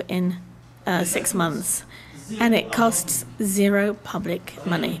set up in 6 months. And it costs zero public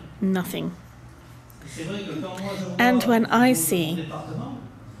money, nothing. And when I see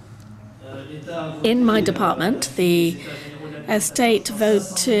in my department, the state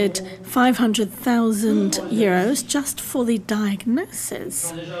voted 500,000 euros just for the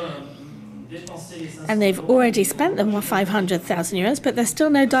diagnosis. And they've already spent them 500,000 euros, but there's still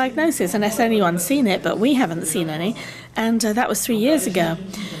no diagnosis, unless anyone's seen it, but we haven't seen any. And that was 3 years ago.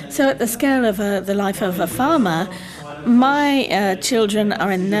 So at the scale of the life of a farmer, my children are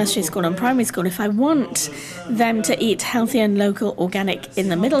in nursery school and primary school. If I want them to eat healthy and local organic in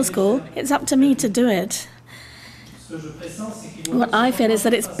the middle school, it's up to me to do it. What I feel is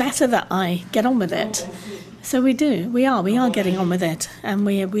that it's better that I get on with it. So we do. We are getting on with it, and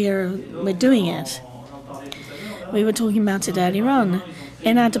we're doing it. We were talking about it earlier on.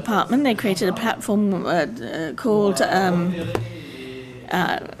 In our department, they created a platform called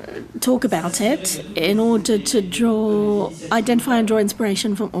Talk About It in order to identify and draw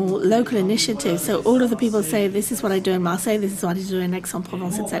inspiration from all local initiatives. So all of the people say, this is what I do in Marseille, this is what I do in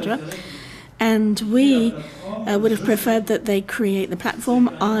Aix-en-Provence, etc. And we would have preferred that they create the platform.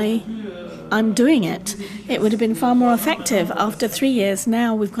 I'm doing it. It would have been far more effective. After 3 years,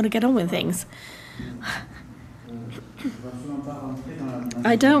 now we've got to get on with things.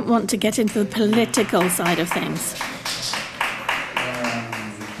 I don't want to get into the political side of things.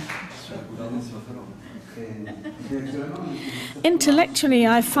 Intellectually,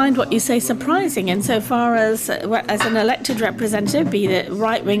 I find what you say surprising insofar as an elected representative, be it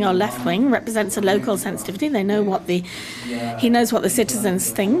right wing or left wing, represents a local sensitivity. They know he knows what the citizens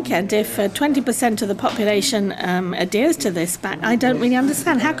think, and if 20% of the population adheres to this, I don't really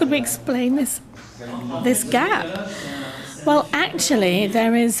understand. How could we explain this gap? Well, actually,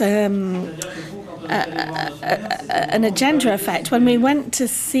 there is an agenda effect. When we went to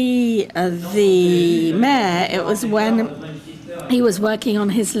see the mayor, it was when he was working on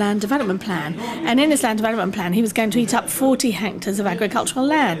his land development plan. And in his land development plan, he was going to eat up 40 hectares of agricultural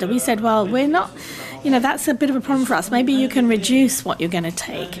land. And we said, well, we're not, that's a bit of a problem for us. Maybe you can reduce what you're going to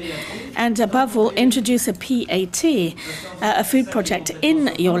take. And above all, introduce a PAT, a food project,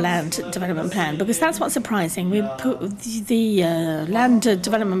 in your land development plan, because that's what's surprising. We put the land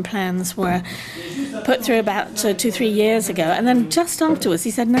development plans were put through about 2-3 years ago, and then just afterwards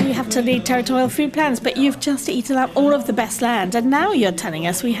he said, no, you have to lead territorial food plans, but you've just eaten up all of the best land, and now you're telling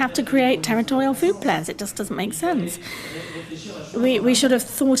us we have to create territorial food plans. It just doesn't make sense. We should have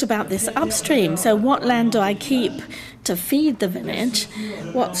thought about this upstream. So what land do I keep to feed the village?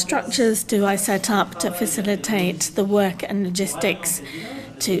 What structures do I set up to facilitate the work and logistics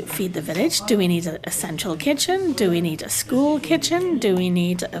to feed the village? Do we need a central kitchen? Do we need a school kitchen? Do we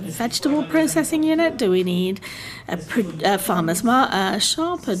need a vegetable processing unit? Do we need a farmer's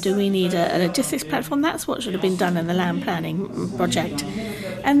shop? Or do we need a logistics platform? That's what should have been done in the land planning project.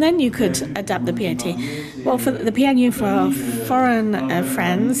 And then you could adapt the PAT. Well, for the PNU for our foreign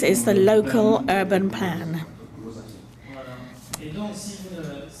friends is the local urban plan.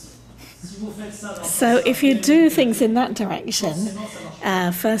 So if you do things in that direction,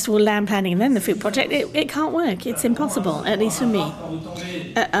 first of all land planning and then the food project, it can't work. It's impossible, at least for me.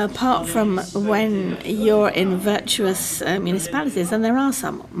 Apart from when you're in virtuous municipalities, and there are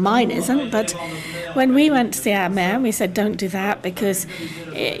some. Mine isn't, but when we went to see our mayor, we said, don't do that because,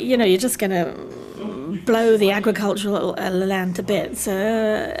 you're just going to blow the agricultural land to bits.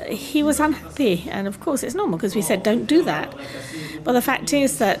 He was unhappy, and of course it's normal because we said don't do that. Well, the fact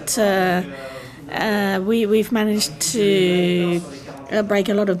is that we've managed to break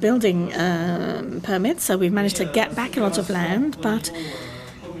a lot of building permits, so we've managed to get back a lot of land, but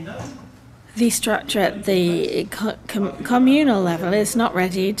the structure at the communal level is not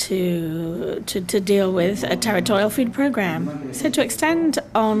ready to deal with a territorial food program. So to extend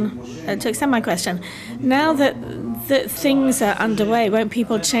my question, now that things are underway, won't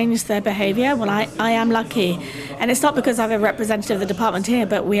people change their behavior? Well, I am lucky, and it's not because I'm a representative of the department here,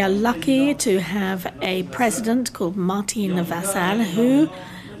 but we are lucky to have a president called Martine Vassal who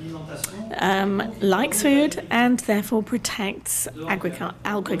likes food and therefore protects agriculture.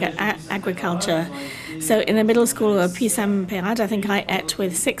 So in the middle school of Puy-Sainte-Réparade, I think I ate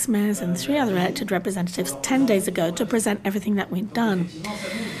with 6 mayors and 3 other elected representatives 10 days ago to present everything that we've done.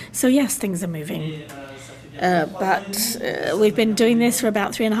 So yes, things are moving. But we've been doing this for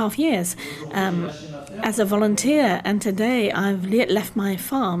about 3.5 years as a volunteer, and today I've left my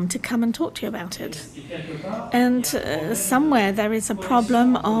farm to come and talk to you about it. And somewhere there is a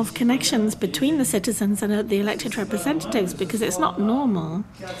problem of connections between the citizens and the elected representatives, because it's not normal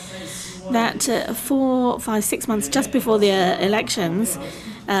that 4, 5, 6 months just before the elections,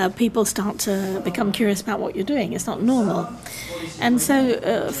 people start to become curious about what you're doing. It's not normal. And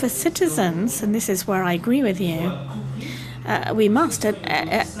so for citizens, and this is where I agree with you, we must, at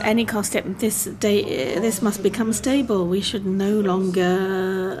any cost, this must become stable. We should no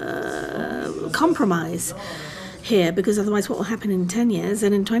longer compromise here, because otherwise what will happen in 10 years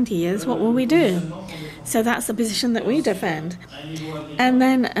and in 20 years, what will we do? So that's the position that we defend. And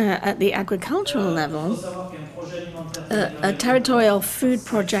then at the agricultural level, a territorial food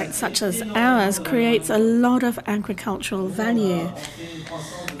project such as ours creates a lot of agricultural value.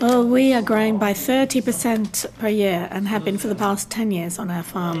 Well, we are growing by 30% per year and have been for the past 10 years on our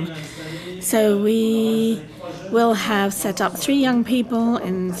farm. So we will have set up 3 young people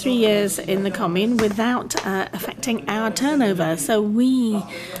in 3 years in the commune without affecting our turnover. So we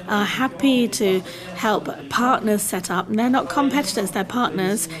are happy to help partners set up. And they're not competitors, they're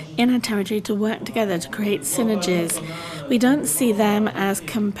partners in our territory to work together to create synergies. We don't see them as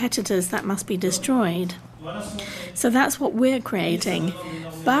competitors that must be destroyed. So that's what we're creating.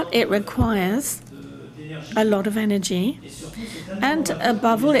 But it requires a lot of energy. And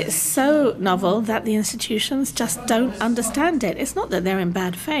above all, it's so novel that the institutions just don't understand it. It's not that they're in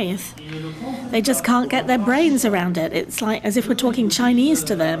bad faith. They just can't get their brains around it. It's like as if we're talking Chinese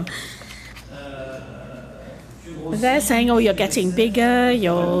to them. They're saying, oh, you're getting bigger,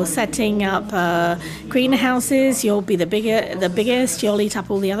 you're setting up greenhouses, you'll be the biggest, you'll eat up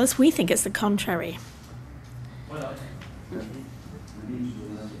all the others. We think it's the contrary.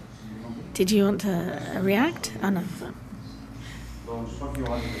 Did you want to react? Oh, no.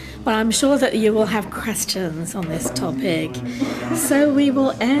 Well, I'm sure that you will have questions on this topic. So we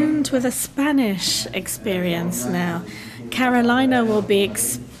will end with a Spanish experience now. Carolina will be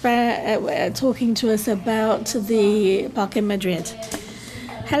talking to us about the Parc in Madrid.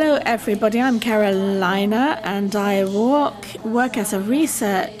 Hello, everybody. I'm Carolina, and I work as a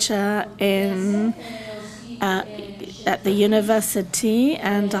researcher at the university,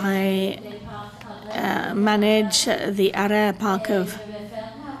 and I manage the area park of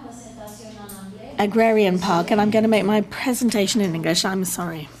Agrarian Park, and I'm going to make my presentation in English. I'm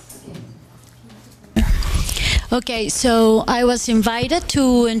sorry. Okay, so I was invited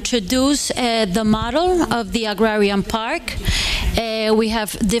to introduce the model of the Agrarian Park. We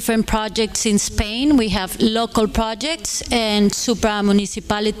have different projects in Spain. We have local projects and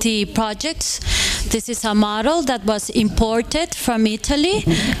supra-municipality projects. This is a model that was imported from Italy,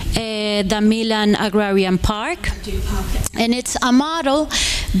 the Mylène Agrarian Park. And it's a model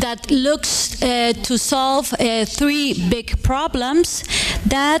that looks to solve 3 big problems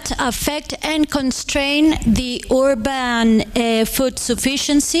that affect and constrain the urban food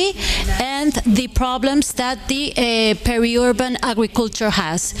sufficiency and the problems that the peri-urban agriculture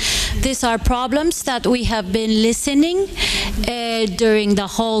has. These are problems that we have been listening during the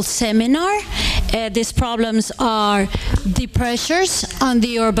whole seminar. These problems are the pressures on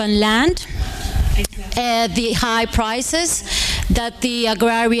the urban land, the high prices that the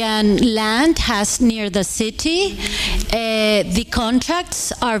agrarian land has near the city. The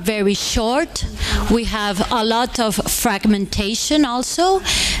contracts are very short. We have a lot of fragmentation also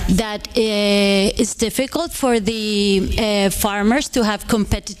that is difficult for the farmers to have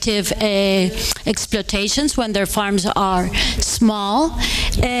competitive exploitations when their farms are small.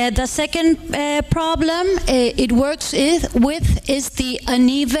 The second problem it works with is the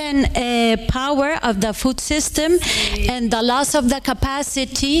uneven power of the food system and the loss of the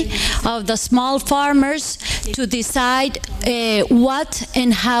capacity of the small farmers to decide decide what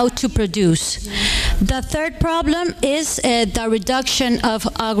and how to produce. The third problem is the reduction of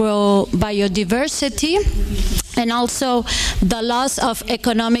agrobiodiversity, and also the loss of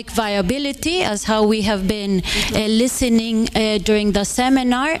economic viability, as how we have been listening during the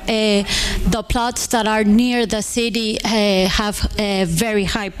seminar. The plots that are near the city have very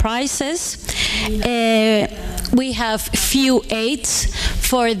high prices. We have few aids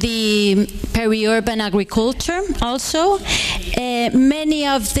for the peri-urban agriculture also. Many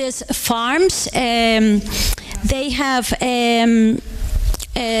of these farms, they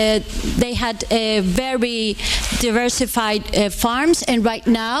had very diversified farms, and right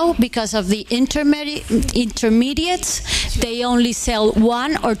now, because of the intermediates, they only sell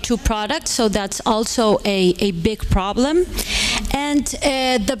 1 or 2 products, so that's also a big problem. And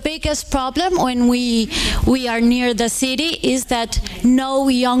the biggest problem when we are near the city is that no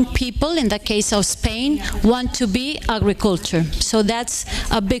young people, in the case of Spain, want to be agriculture. So that's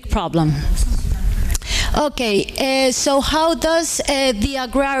a big problem. Okay, so how does the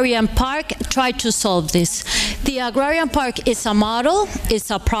Agrarian Park try to solve this? The Agrarian Park is a model, it's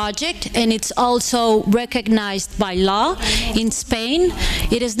a project, and it's also recognized by law in Spain.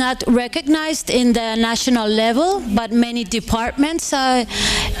 It is not recognized in the national level, but many departments, well,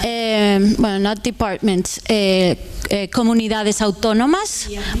 not departments, comunidades autónomas,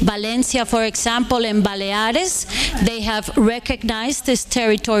 Valencia, for example, and Baleares, they have recognized this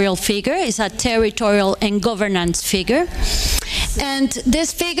territorial figure. It's a territorial and governance figure. And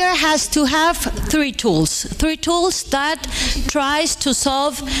this figure has to have 3 tools that tries to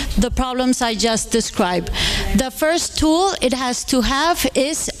solve the problems I just described. The first tool it has to have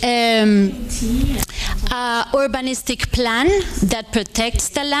is an urbanistic plan that protects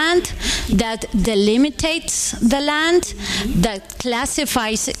the land, that delimitates the land, that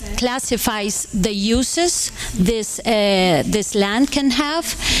classifies the uses this land can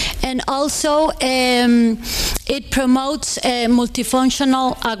have, and also it promotes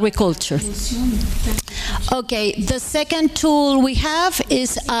multifunctional agriculture. Okay, the second tool we have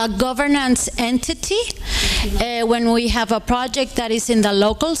is a governance entity. When we have a project that is in the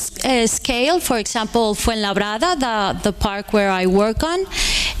local scale, for example, Fuenlabrada, the park where I work on,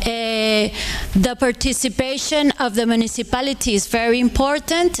 the participation of the municipality is very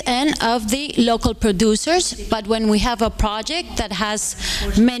important, and of the local producers. But when we have a project that has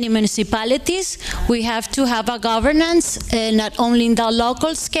many municipalities, we have to have a governance not only in the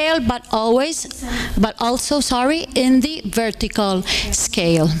local scale, but also in the vertical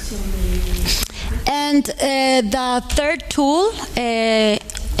scale. And the third tool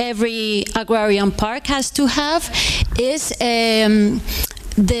every agrarian park has to have is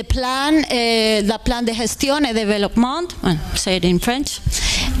the plan de gestión et développement, say it in French.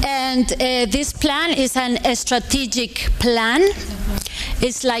 And this plan is a strategic plan.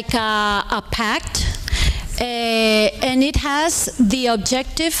 It's like a pact. And it has the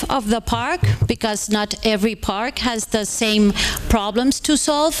objective of the park, because not every park has the same problems to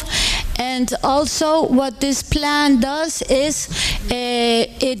solve. And also what this plan does is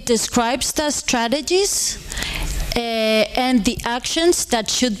it describes the strategies and the actions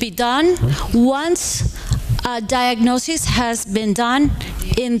that should be done once a diagnosis has been done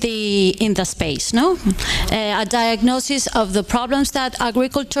in the space, no? A diagnosis of the problems that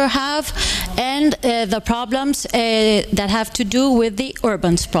agriculture have, and the problems that have to do with the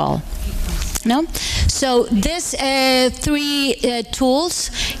urban sprawl. No? So these 3 tools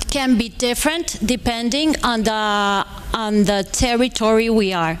can be different depending on the territory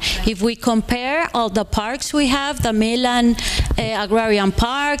we are. If we compare all the parks we have, the Mylène Agrarian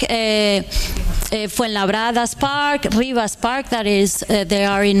Park, Fuenlabrada's Park, Rivas Park, that is, they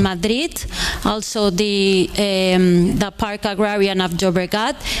are in Madrid, also the Park Agrarian of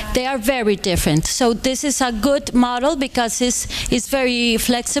Llobregat, they are very different. So this is a good model because it's very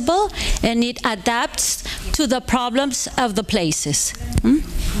flexible and it adapts to the problems of the places.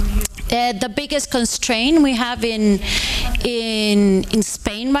 The biggest constraint we have in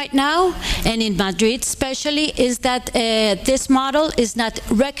Spain right now, and in Madrid especially, is that this model is not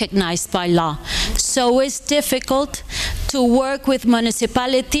recognized by law. So it's difficult to work with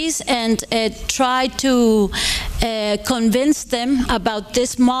municipalities and try to convince them about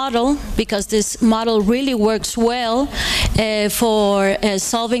this model, because this model really works well for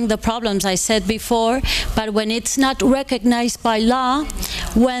solving the problems I said before. But when it's not recognized by law,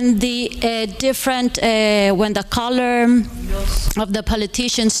 when the when the color of the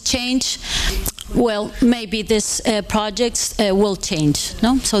politicians change, well, maybe this projects will change.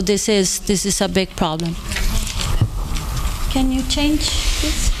 No, so this is a big problem. Can you change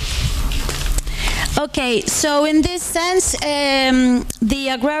this? Okay, so in this sense, the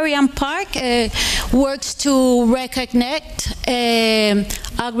Agrarian Park works to reconnect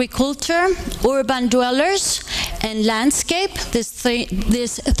agriculture, urban dwellers, and landscape. These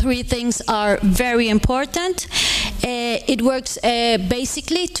three things are very important. It works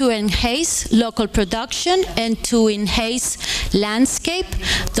basically to enhance local production and to enhance landscape.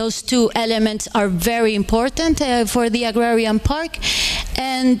 Those two elements are very important for the Agrarian Park.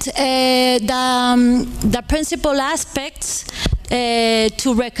 And the principal aspects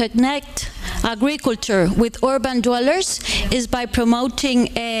to reconnect agriculture with urban dwellers is by promoting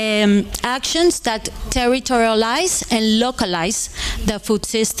actions that territorialize and localize the food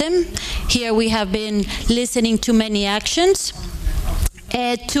system. Here we have been listening to many actions.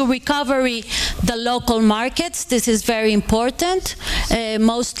 To recovery the local markets, this is very important,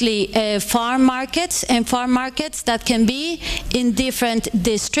 mostly farm markets, and farm markets that can be in different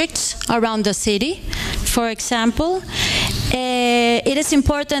districts around the city, for example. It is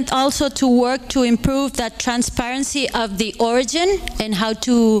important also to work to improve the transparency of the origin and how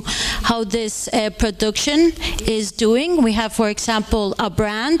this production is doing. We have, for example, a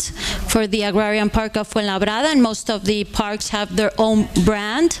brand for the Agrarian Park of Fuenlabrada, and most of the parks have their own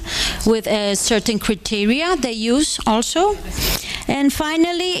brand with certain criteria they use also. And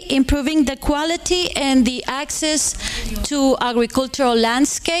finally, improving the quality and the access to agricultural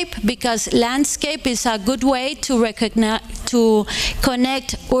landscape, because landscape is a good way to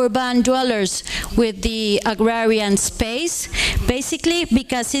connect urban dwellers with the agrarian space, basically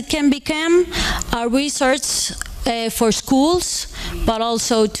because it can become a resource for schools, but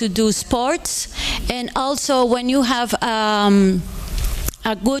also to do sports. And also when you have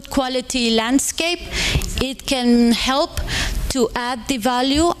a good quality landscape, it can help to add the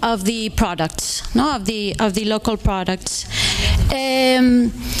value of the products, of the local products.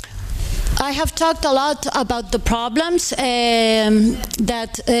 I have talked a lot about the problems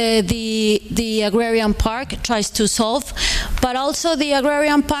that the Agrarian Park tries to solve, but also the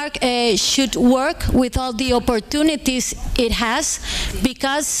Agrarian Park should work with all the opportunities it has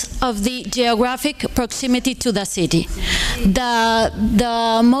because of the geographic proximity to the city.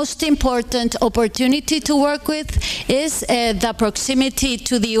 The most important opportunity to work with is the proximity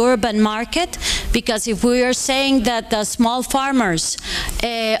to the urban market, because if we are saying that the small farmers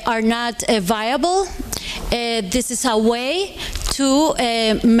are not viable, this is a way to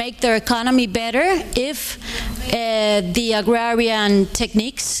make their economy better if the agrarian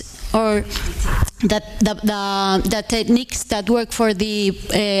techniques or the techniques that work for the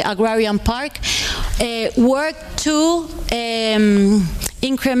Agrarian Park work to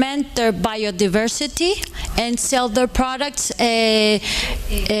increment their biodiversity and sell their products in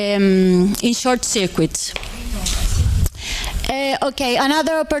short circuits. Okay,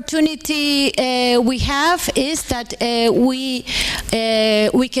 another opportunity we have is that we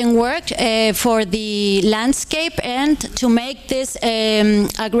can work for the landscape and to make these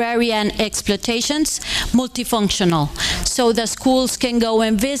agrarian exploitations multifunctional. So the schools can go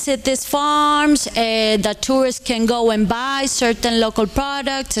and visit these farms, the tourists can go and buy certain local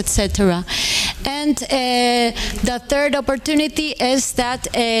products, etc. And the third opportunity is that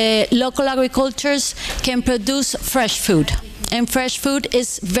local agricultures can produce fresh food. And fresh food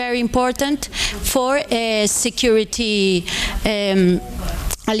is very important for security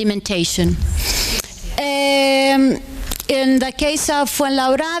alimentation. In the case of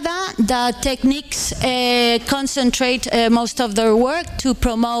Fuenlabrada, the techniques concentrate most of their work to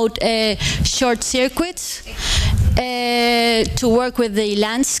promote short circuits, to work with the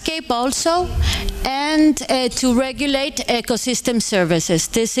landscape also, and to regulate ecosystem services.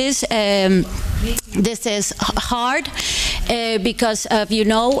 This is hard because of, you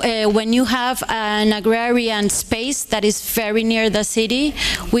know, when you have an agrarian space that is very near the city,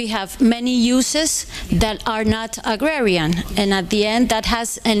 we have many uses that are not agrarian, and at the end that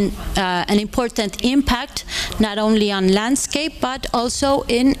has an important impact not only on landscape but also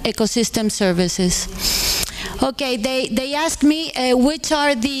in ecosystem services. Okay, they asked me which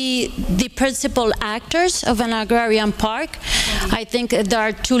are the principal actors of an agrarian park. I think there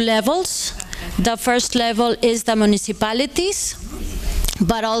are two levels. The first level is the municipalities,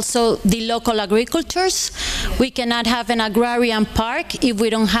 but also the local agricultures. We cannot have an agrarian park if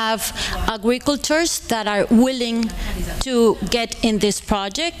we don't have agricultures that are willing to get in this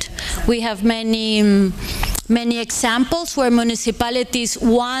project. We have many many examples where municipalities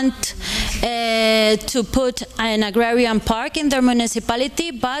want to put an agrarian park in their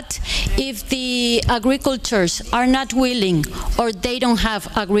municipality, but if the agricultures are not willing or they don't have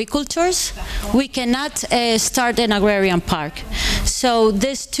agricultures, we cannot start an agrarian park. So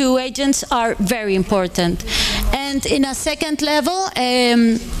these two agents are very important. And in a second level,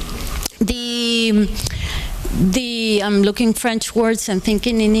 I'm looking French words and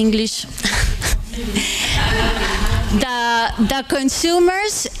thinking in English. the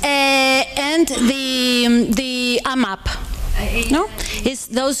consumers and the AMAP. No,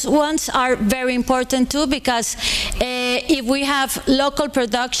 those ones are very important too, because if we have local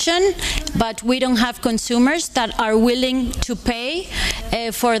production but we don't have consumers that are willing to pay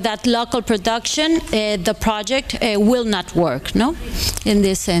for that local production, the project will not work, no, in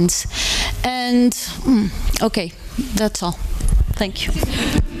this sense. And okay, that's all. Thank you.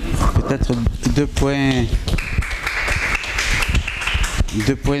 Peut-être deux points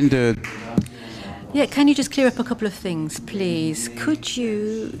de... Yeah, can you just clear up a couple of things, please? Could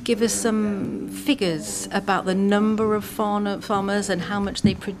you give us some figures about the number of farmers and how much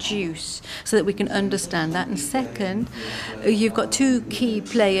they produce, so that we can understand that? And second, you've got two key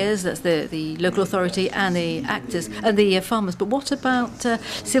players, that's the local authority and the actors and the farmers, but what about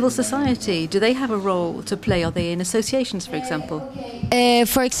civil society? Do they have a role to play? Are they in associations, for example?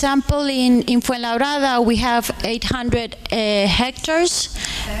 For example, in Fuenlabrada, we have 800 hectares,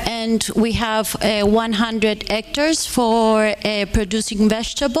 and we have 100 hectares for producing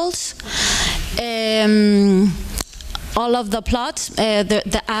vegetables. All of the plots,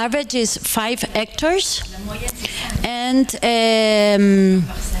 the average is 5 hectares, and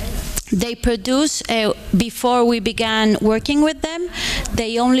they produce, before we began working with them,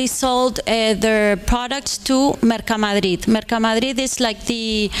 they only sold their products to Mercamadrid. Mercamadrid is like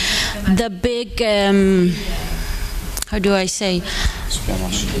the big, how do I say?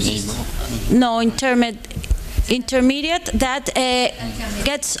 No, intermediate that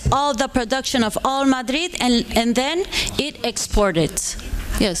gets all the production of all Madrid, and then it exported.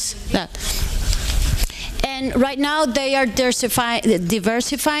 Yes, that. And right now they are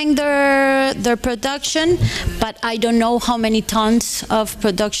diversifying their production, but I don't know how many tons of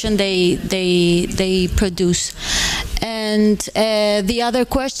production they produce. And the other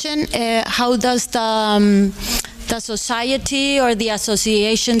question, how does the society or the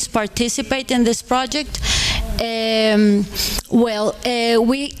associations participate in this project? Well,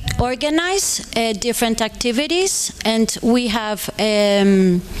 we organize different activities, and we have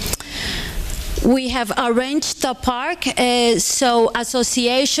arranged the park so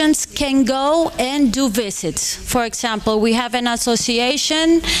associations can go and do visits. For example, we have an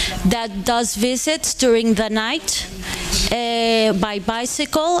association that does visits during the night by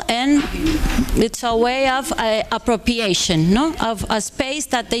bicycle, and it's a way of appropriation, no, of a space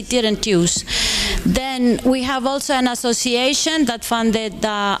that they didn't use. Then we have also an association that funded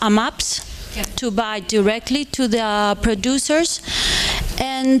the AMAPs to buy directly to the producers.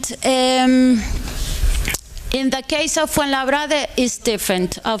 And in the case of Fuenlabrada, it's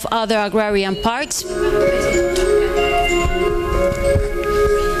different of other agrarian parks.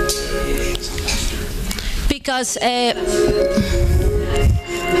 Because I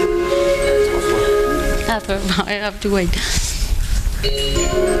have to wait.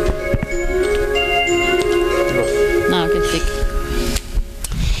 No, okay, speak.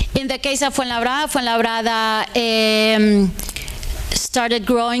 In the case of Fuenlabrada started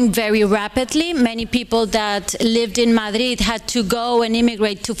growing very rapidly. Many people that lived in Madrid had to go and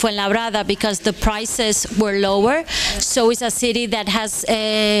immigrate to Fuenlabrada because the prices were lower. So it's a city that has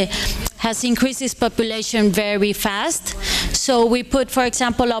increased its population very fast. So we put, for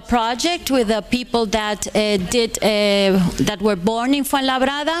example, a project with the people that that were born in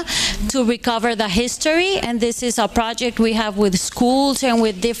Fuenlabrada to recover the history, and this is a project we have with schools and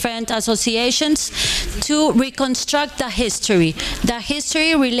with different associations to reconstruct the history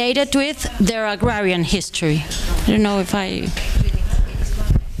related with their agrarian history. I don't know if I...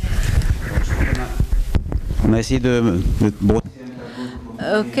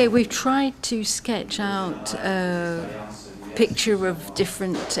 Okay, we've tried to sketch out a picture of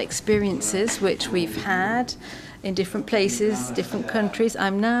different experiences which we've had in different places, different countries.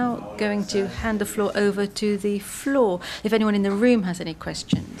 I'm now going to hand the floor over to the floor, if anyone in the room has any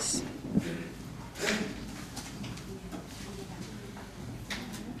questions.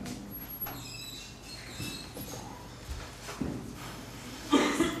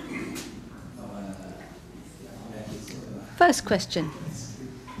 First question.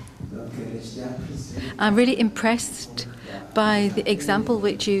 I'm really impressed by the example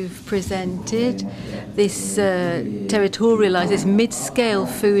which you've presented this territorialized, this mid-scale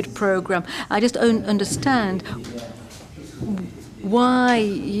food program. I just don't understand why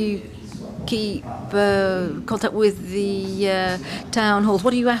you keep contact with the town halls.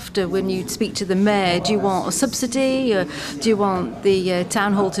 What are you after when you speak to the mayor? Do you want a subsidy? Or do you want the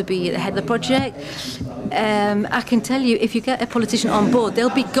town hall to be at the head of the project? I can tell you, if you get a politician on board, they'll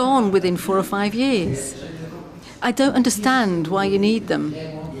be gone within 4 or 5 years. I don't understand why you need them.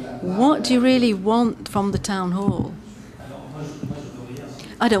 What do you really want from the town hall?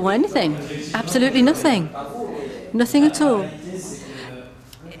 I don't want anything. Absolutely nothing. Nothing at all.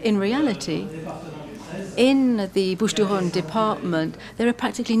 In reality, in the Bouches-du-Rhône department, there are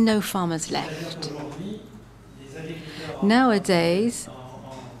practically no farmers left. Nowadays,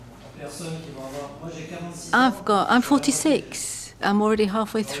 I'm 46. I'm already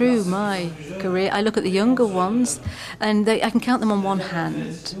halfway through my career. I look at the younger ones, and I can count them on one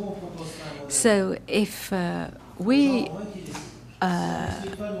hand. So if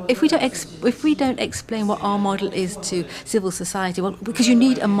we don't explain what our model is to civil society, well, because you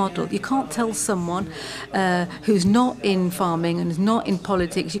need a model. You can't tell someone who's not in farming and is not in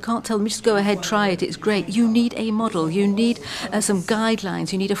politics, you can't tell them, just go ahead, try it, it's great. You need a model. You need some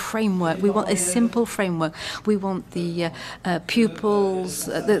guidelines. You need a framework. We want a simple framework. We want the pupils,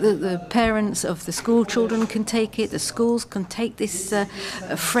 the parents of the school children can take it, the schools can take this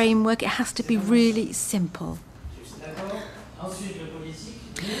framework. It has to be really simple.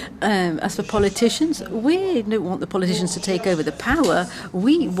 As for politicians, we don't want the politicians to take over the power.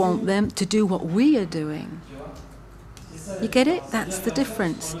 We want them to do what we are doing. You get it? That's the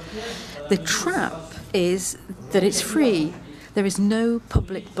difference. The trap is that it's free. There is no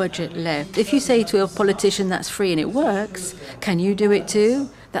public budget left. If you say to a politician that's free and it works, can you do it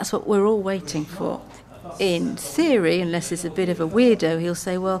too? That's what we're all waiting for. In theory, unless it's a bit of a weirdo, he'll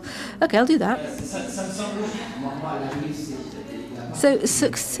say, well, okay, I'll do that. So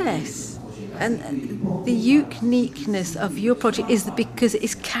success and the uniqueness of your project is because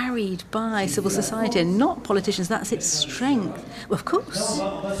it's carried by civil society and not politicians. That's its strength. Well, of course.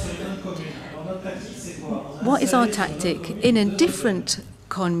 What is our tactic? In a different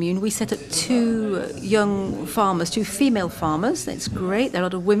commune, we set up 2 young farmers, 2 female farmers. That's great. There are a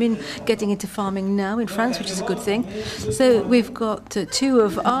lot of women getting into farming now in France, which is a good thing. So we've got 2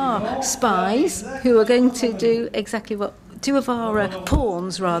 of our spies who are going to do exactly what 2 of our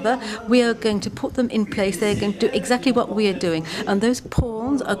pawns, rather, we are going to put them in place. They're going to do exactly what we are doing. And those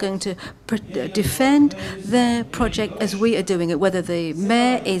pawns are going to defend their project as we are doing it, whether the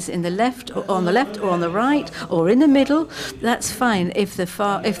mayor is in the left or on the right or in the middle, that's fine. If the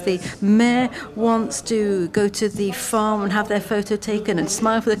mayor wants to go to the farm and have their photo taken and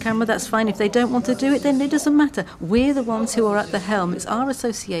smile for the camera, that's fine. If they don't want to do it, then it doesn't matter. We're the ones who are at the helm. It's our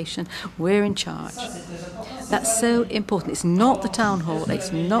association. We're in charge. That's so important. It's not the town hall.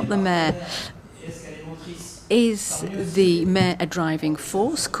 It's not the mayor. Is the mayor a driving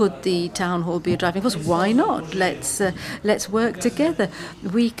force? Could the town hall be a driving force? Why not? Let's work together.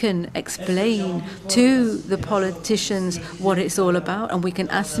 We can explain to the politicians what it's all about, and we can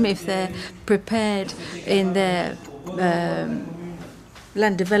ask them if they're prepared in their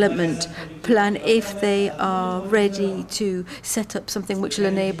land development plan, if they are ready to set up something which will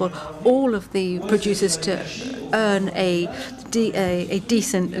enable all of the producers to earn a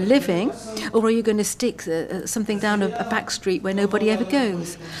decent living, or are you going to stick something down a back street where nobody ever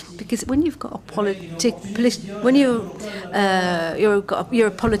goes? Because when you've got when you're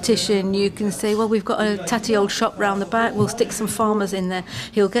a politician, you can say, well, we've got a tatty old shop round the back, we'll stick some farmers in there.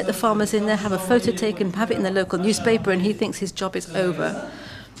 He'll get the farmers in there, have a photo taken, have it in the local newspaper, and he thinks his job is over.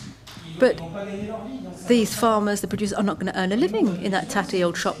 But these farmers, the producers, are not going to earn a living in that tatty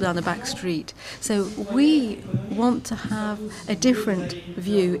old shop down the back street. So we want to have a different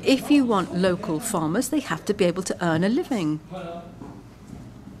view. If you want local farmers, they have to be able to earn a living.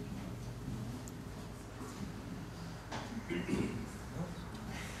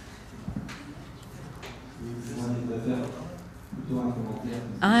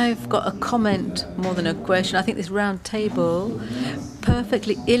 I've got a comment more than a question. I think this round table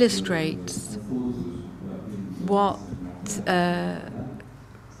perfectly illustrates what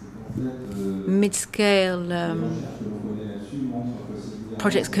mid-scale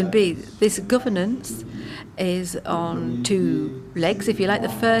projects can be. This governance is on 2 legs, if you like. The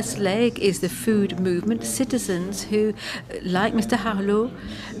first leg is the food movement, citizens who, like Mr. Arlaud,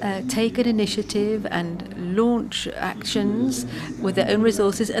 take an initiative and launch actions with their own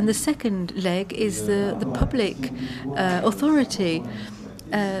resources. And the second leg is the public authority.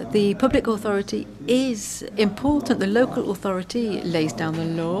 the public authority is important. The local authority lays down the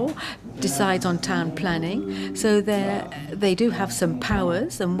law, decides on town planning, so they do have some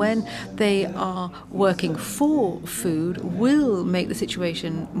powers, and when they are working for food, will make the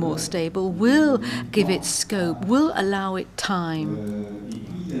situation more stable, will give it scope, will allow it time.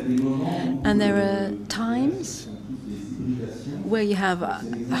 And there are times where you have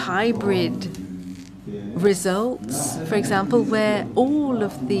hybrid results, for example, where all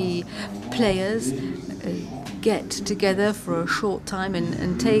of the players get together for a short time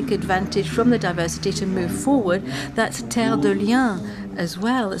and take advantage from the diversity to move forward. That's Terre de Liens as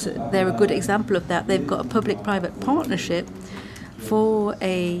well. They're a good example of that. They've got a public-private partnership for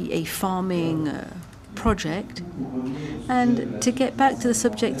a farming project. And to get back to the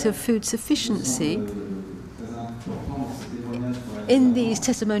subject of food sufficiency, in these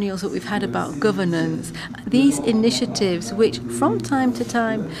testimonials that we've had about governance, these initiatives, which from time to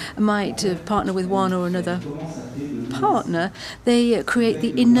time might partner with one or another partner, they create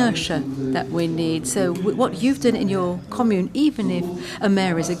the inertia that we need. So what you've done in your commune, even if a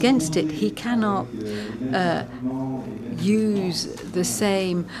mayor is against it, he cannot use the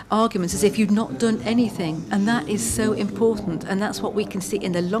same arguments as if you'd not done anything. And that is so important. And that's what we can see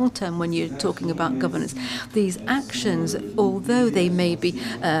in the long term when you're talking about governance. These actions, although they may be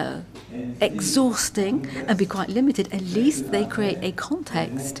exhausting and be quite limited, at least they create a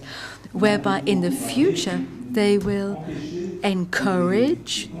context whereby in the future they will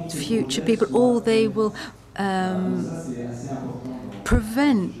encourage future people, or they will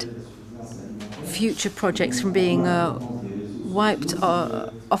prevent future projects from being wiped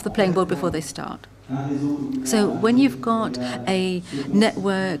off the playing board before they start. So when you've got a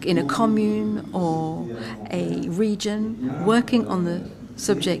network in a commune or a region working on the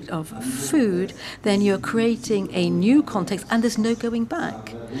subject of food, then you're creating a new context and there's no going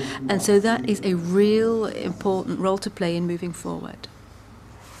back. And so that is a real important role to play in moving forward.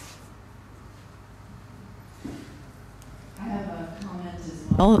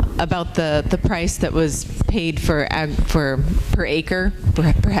 About the price that was paid for per acre,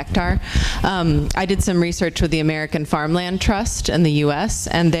 per hectare. I did some research with the American Farmland Trust in the US,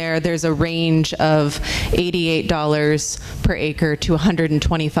 and there's a range of $88 per acre to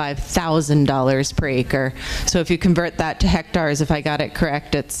 $125,000 per acre. So if you convert that to hectares, if I got it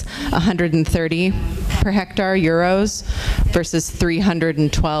correct, it's 130 per hectare euros versus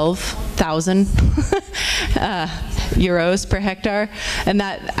 312,000 euros per hectare. And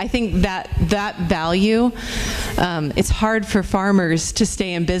that, I think that value, it's hard for farmers to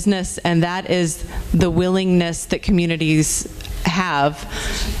stay in business, and that is the willingness that communities have.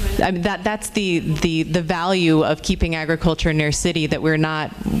 I mean, that's the value of keeping agriculture near city, that we're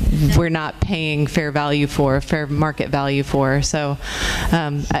not paying fair market value for. So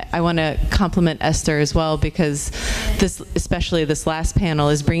I want to compliment Esther as well, because especially this last panel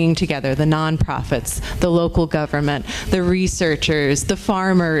is bringing together the nonprofits, the local government, the researchers, the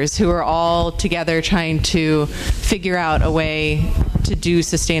farmers, who are all together trying to figure out a way to do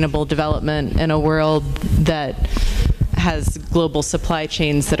sustainable development in a world that has global supply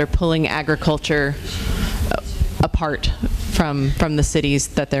chains that are pulling agriculture apart from the cities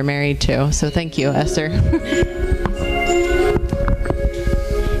that they're married to. So thank you, Esther.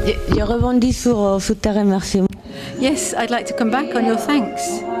 Yes, I'd like to come back on your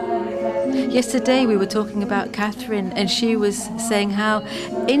thanks. Yesterday we were talking about Catherine, and she was saying how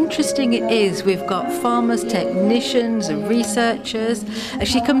interesting it is. We've got farmers, technicians, and researchers.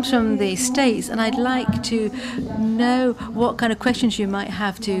 She comes from the States, and I'd like to know what kind of questions you might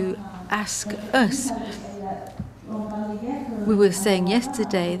have to ask us. We were saying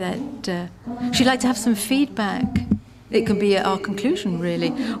yesterday that she'd like to have some feedback. It can be our conclusion,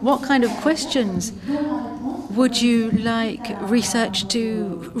 really. What kind of questions would you like research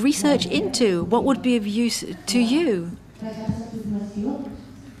into? What would be of use to you?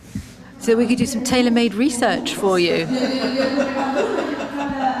 So we could do some tailor-made research for you.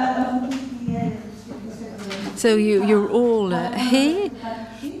 So you're all here.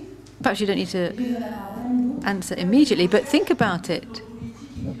 Perhaps you don't need to answer immediately, but think about it.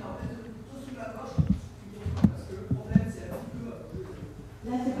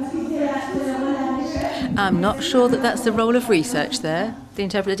 I'm not sure that that's the role of research there. The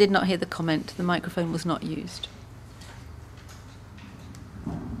interpreter did not hear the comment. The microphone was not used.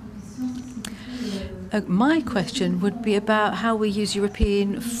 My question would be about how we use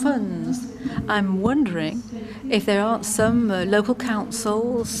European funds. I'm wondering if there aren't some local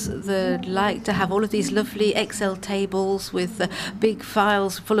councils that like to have all of these lovely Excel tables with big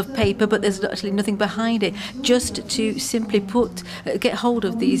files full of paper, but there's actually nothing behind it, just to simply get hold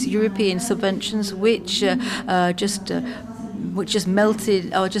of these European subventions, which just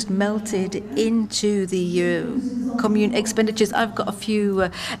melted into the commune expenditures. I've got a few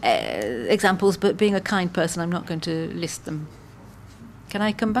examples, but being a kind person, I'm not going to list them. Can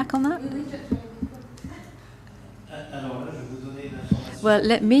I come back on that? Well,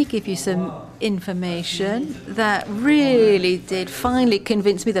 let me give you some information that really did finally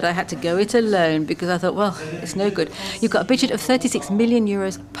convince me that I had to go it alone, because I thought, well, it's no good. You've got a budget of 36 million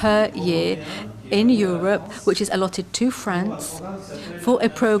euros per year in Europe, which is allotted to France for a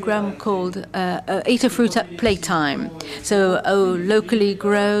program called Eat a Fruit at Playtime. So locally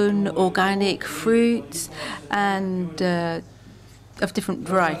grown organic fruits and of different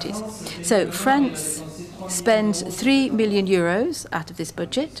varieties. So France spends 3 million euros out of this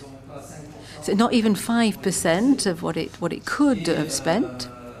budget. So not even 5% of what it could have spent.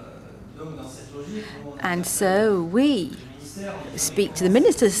 And so we speak to the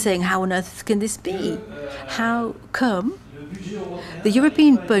ministers saying, how on earth can this be? How come the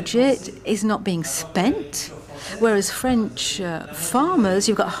European budget is not being spent? Whereas French farmers,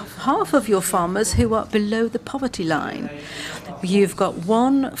 you've got half of your farmers who are below the poverty line. You've got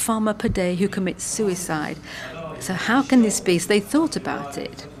one farmer per day who commits suicide. So how can this be? So they thought about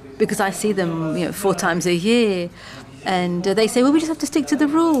it, because I see them 4 times a year, and they say, well, we just have to stick to the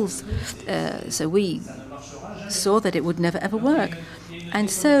rules. So we saw that it would never ever work. And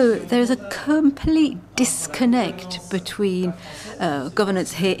so there is a complete disconnect between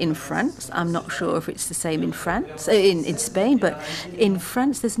governance here in France. I'm not sure if it's the same in France, in Spain, but in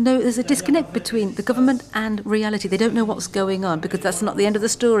France there's a disconnect between the government and reality. They don't know what's going on, because that's not the end of the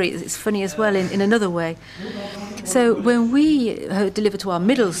story. It's funny as well in another way. So when we deliver to our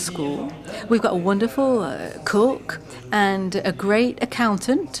middle school, we've got a wonderful cook and a great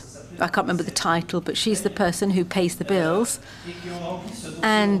accountant. I can't remember the title, but she's the person who pays the bills.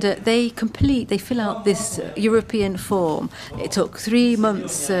 And they fill out this European form. It took 3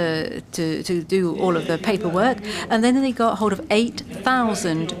 months to do all of the paperwork, and then they got hold of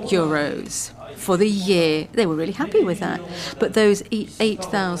 8,000 euros for the year. They were really happy with that. But those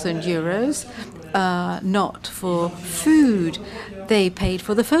 8,000 euros are not for food. They paid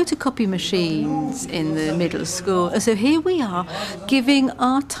for the photocopy machines in the middle school. And so here we are, giving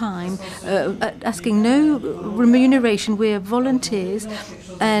our time, asking no remuneration. We're volunteers.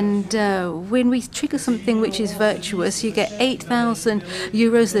 And when we trigger something which is virtuous, you get 8,000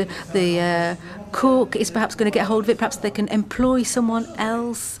 euros. The cook is perhaps going to get hold of it. Perhaps they can employ someone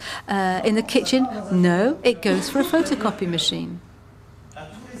else in the kitchen. No, it goes for a photocopy machine.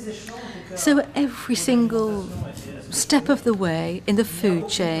 So every single step of the way in the food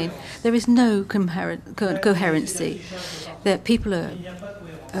chain, there is no coherency. That people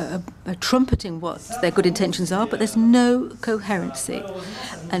are trumpeting what their good intentions are, but there's no coherency.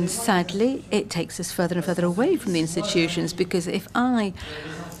 And sadly, it takes us further and further away from the institutions, because if I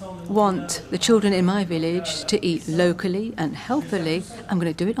want the children in my village to eat locally and healthily, I'm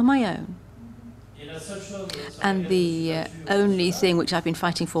going to do it on my own. And the only thing which I've been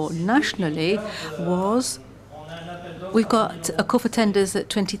fighting for nationally was, we've got a call for tenders at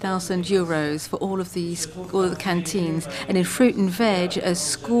 20,000 euros for all of the canteens. And in fruit and veg, a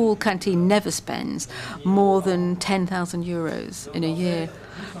school canteen never spends more than 10,000 euros in a year.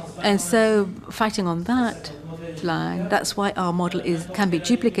 And so fighting on that line, that's why our model can be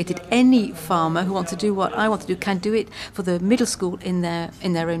duplicated. Any farmer who wants to do what I want to do can do it for the middle school in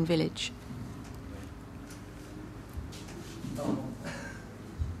their own village.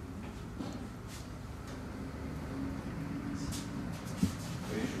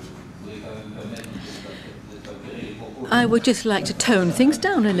 I would just like to tone things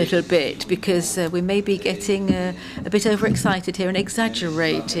down a little bit, because we may be getting a bit overexcited here and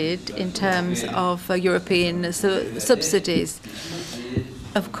exaggerated in terms of European subsidies.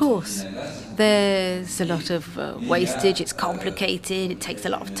 Of course, there's a lot of wastage, it's complicated, it takes a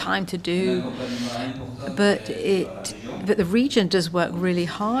lot of time to do, but the region does work really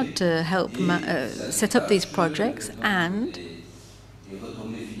hard to help set up these projects, and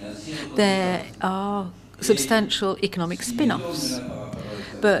there are substantial economic spin-offs.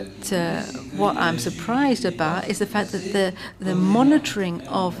 But what I'm surprised about is the fact that the monitoring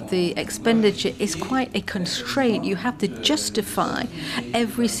of the expenditure is quite a constraint. You have to justify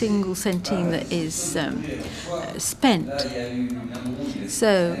every single centime that is spent.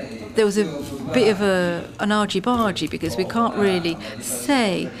 So there was a bit of an argy-bargy because we can't really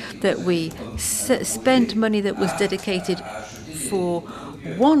say that we spent money that was dedicated for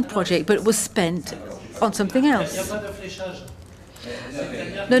one project, but it was spent on something else.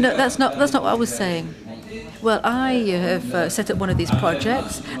 No, that's not what I was saying. Well, I have set up one of these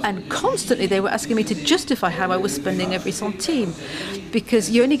projects, and constantly they were asking me to justify how I was spending every centime,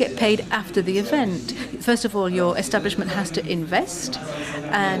 because you only get paid after the event. First of all, your establishment has to invest,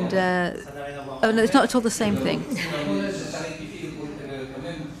 and oh no, it's not at all the same thing.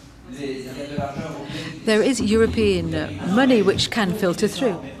 There is European money which can filter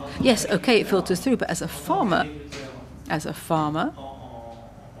through. Yes, okay, it filters through, but as a farmer,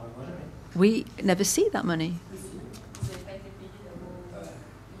 we never see that money.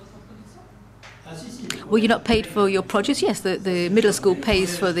 Well, you're not paid for your produce. Yes, the middle school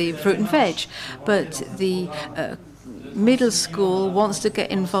pays for the fruit and veg, but the middle school wants to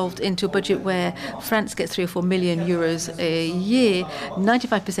get involved into a budget where France gets 3 or 4 million euros a year.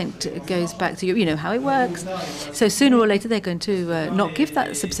 95% goes back to you know how it works. So sooner or later they're going to not give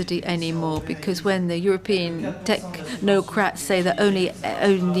that subsidy anymore, because when the European technocrats say that only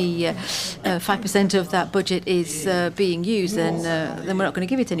 5% of that budget is being used, then we're not going to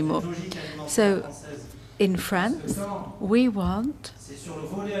give it anymore. So in France, we want,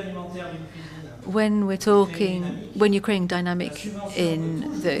 when you're creating dynamic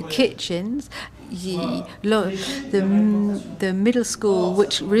in the kitchens, the middle school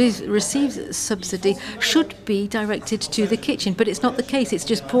which receives subsidy should be directed to the kitchen, but it's not the case. It's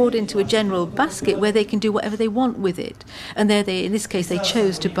just poured into a general basket where they can do whatever they want with it. And there in this case, they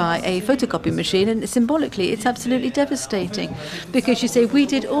chose to buy a photocopy machine, and symbolically, it's absolutely devastating, because you say, we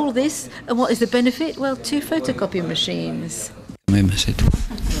did all this, and what is the benefit? Well, 2 photocopy machines.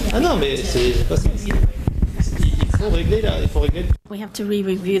 We have to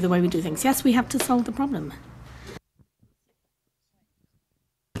re-review the way we do things. Yes, we have to solve the problem.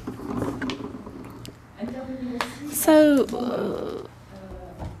 So,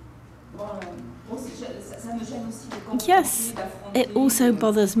 yes, it also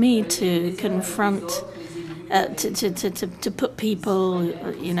bothers me to confront, to put people,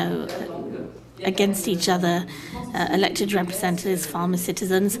 you know, against each other, elected representatives, farmer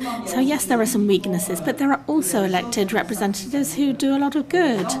citizens. So yes, there are some weaknesses, but there are also elected representatives who do a lot of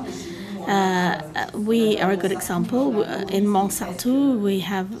good. We are a good example. In Montsartou, we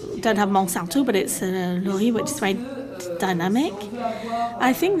don't have Montsartou, but it's Lori, which is very dynamic.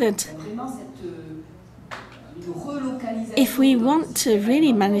 I think that if we want to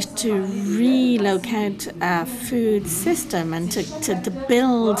really manage to relocate our food system and to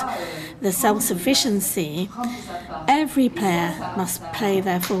build the self-sufficiency, every player must play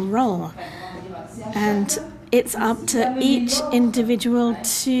their full role. And it's up to each individual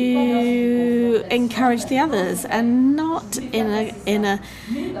to encourage the others, and not in a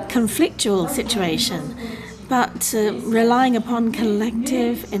conflictual situation, but relying upon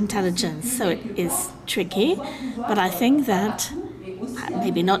collective intelligence. So it is tricky, but I think that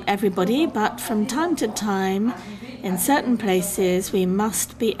maybe not everybody, but from time to time, in certain places, we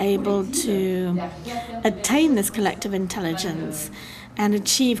must be able to attain this collective intelligence and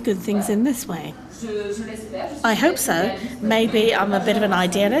achieve good things in this way. I hope so. Maybe I'm a bit of an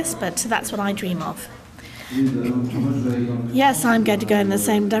idealist, but that's what I dream of. Yes, I'm going to go in the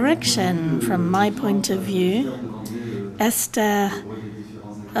same direction. From my point of view, Esther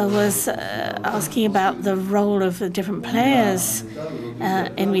was asking about the role of the different players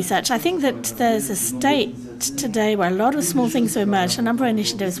in research. I think that there's a state today where a lot of small things have emerged, a number of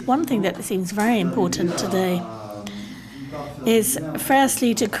initiatives. One thing that seems very important today is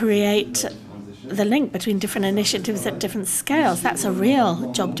firstly to create the link between different initiatives at different scales. That's a real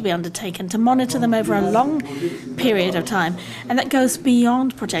job to be undertaken, to monitor them over a long period of time. And that goes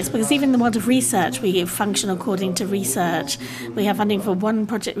beyond projects, because even in the world of research, we function according to research. We have funding for one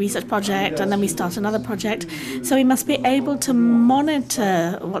research project, and then we start another project. So we must be able to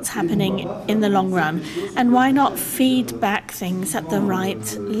monitor what's happening in the long run. And why not feed back things at the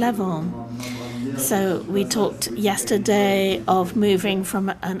right level? So we talked yesterday of moving from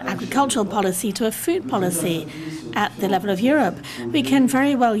an agricultural policy to a food policy at the level of Europe. We can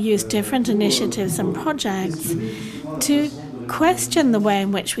very well use different initiatives and projects to question the way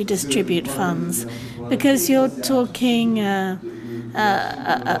in which we distribute funds, because you're talking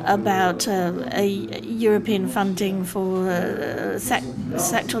about a European funding for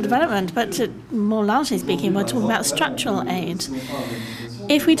sectoral development, but more largely speaking, we're talking about structural aid.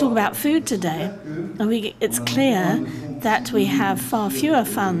 If we talk about food today, it's clear that we have far fewer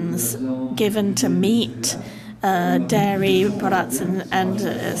funds given to meat dairy products and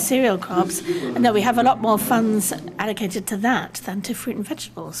cereal crops, and that we have a lot more funds allocated to that than to fruit and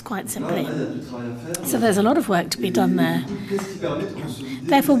vegetables, quite simply. So there's a lot of work to be done there.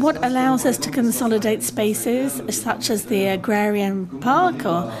 Therefore, what allows us to consolidate spaces such as the agrarian park,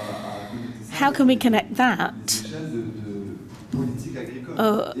 or how can we connect that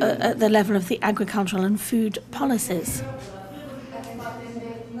at the level of the agricultural and food policies?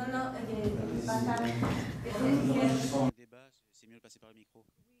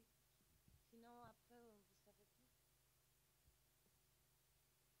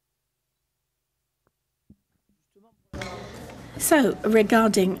 So,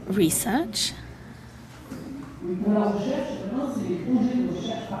 regarding research,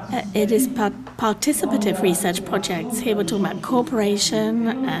 it is participative research projects. Here we're talking about cooperation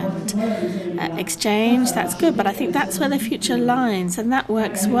and exchange. That's good, but I think that's where the future lies, and that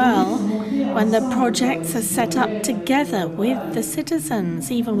works well when the projects are set up together with the citizens,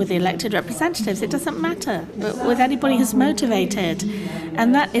 even with the elected representatives. It doesn't matter, with anybody who's motivated.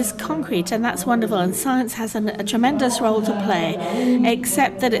 And that is concrete, and that's wonderful. And science has a tremendous role to play,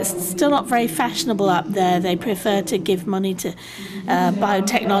 except that it's still not very fashionable up there. They prefer to give money to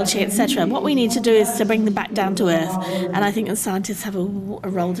biotechnology, etc. What we need to do is to bring them back down to earth, and I think the scientists have a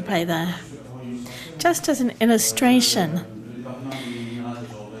role to play there. Just as an illustration,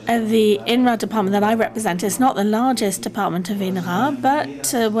 the INRA department that I represent is not the largest department of INRA,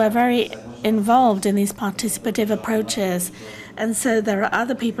 but we're very involved in these participative approaches. And so there are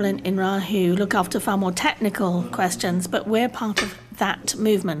other people in INRA who look after far more technical questions, but we're part of that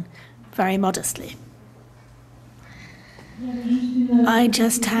movement, very modestly. I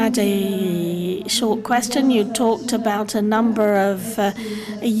just had a short question. You talked about a number of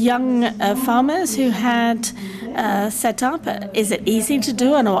young farmers who had set up. Is it easy to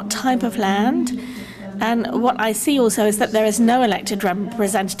do, and what type of land? And what I see also is that there is no elected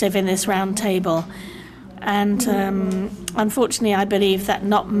representative in this round table. And unfortunately, I believe that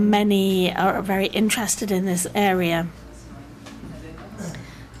not many are very interested in this area.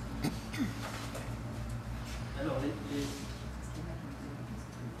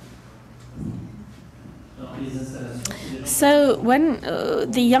 So when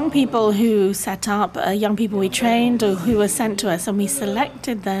the young people who set up, young people we trained or who were sent to us, and we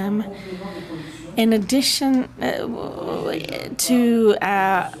selected them in addition to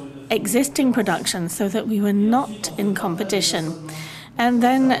our existing production, so that we were not in competition. And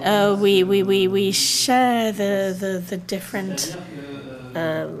then we share the different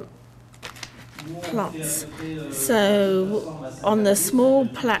plots. So on the small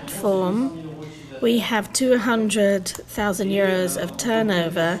platform, we have 200,000 euros of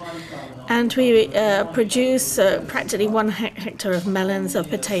turnover, and we produce practically 1 hectare of melons, of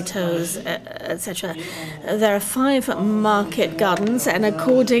potatoes, etc. There are 5 market gardens, and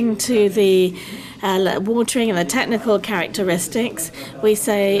according to the watering and the technical characteristics,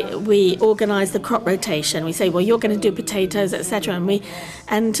 we organize the crop rotation. We say, well, you're going to do potatoes, etc.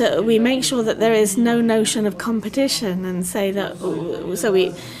 And we make sure that there is no notion of competition, and say that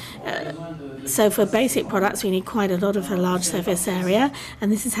so for basic products, we need quite a lot of a large surface area,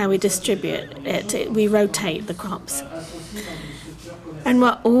 and this is how we distribute it. We rotate the crops. And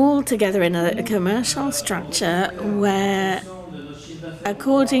we're all together in a commercial structure where,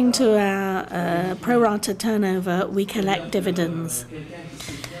 according to our pro rata turnover, we collect dividends.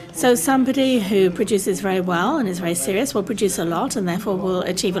 So somebody who produces very well and is very serious will produce a lot, and therefore will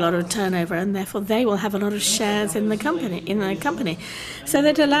achieve a lot of turnover, and therefore they will have a lot of shares in the company. So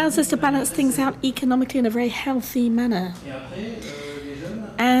that allows us to balance things out economically in a very healthy manner.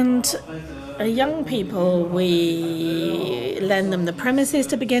 And young people, we lend them the premises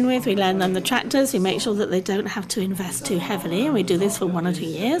to begin with, we lend them the tractors, we make sure that they don't have to invest too heavily, and we do this for 1 or 2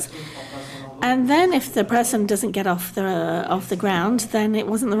 years. And then if the person doesn't get off the ground, then it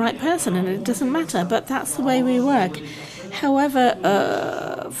wasn't the right person, and it doesn't matter. But that's the way we work. However,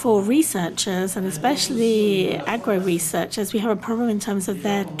 for researchers, and especially agro-researchers, we have a problem in terms of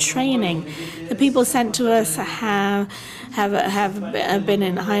their training. The people sent to us have been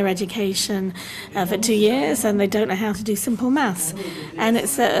in higher education for 2 years, and they don't know how to do simple maths. And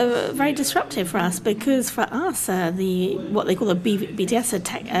it's very disruptive for us, because for us, what they call the BTS,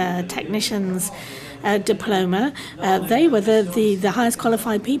 technicians diploma, they were the highest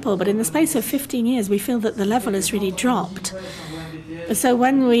qualified people, but in the space of 15 years we feel that the level has really dropped. So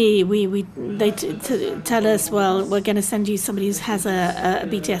when they tell us, well, we're going to send you somebody who has a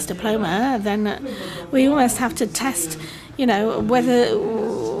BTS diploma, then we almost have to test, whether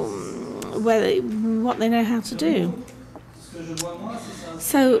what they know how to do.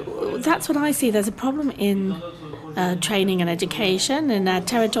 So that's what I see. There's a problem in training and education. In our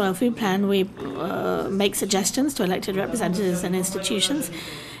territorial food plan, we make suggestions to elected representatives and institutions,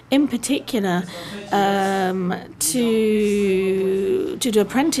 in particular to do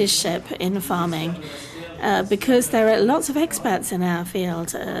apprenticeship in farming. Because there are lots of experts in our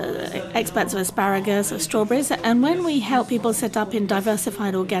field, experts of asparagus, of strawberries, and when we help people set up in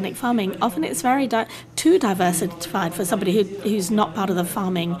diversified organic farming, often it's very too diversified for somebody who's not part of the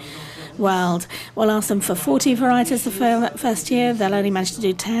farming world. We'll ask them for 40 varieties the first year, they'll only manage to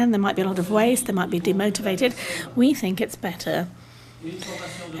do 10, there might be a lot of waste, they might be demotivated. We think it's better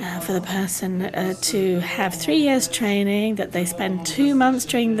for the person to have 3 years training, that they spend 2 months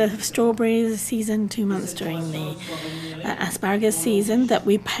during the strawberries season, 2 months during the asparagus season, that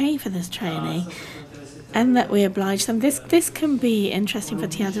we pay for this training and that we oblige them. This can be interesting for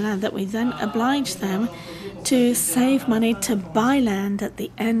Territorial, that we then oblige them to save money to buy land at the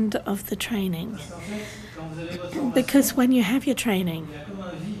end of the training. Because when you have your training,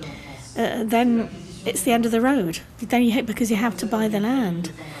 then it's the end of the road. Then you hit because you have to buy the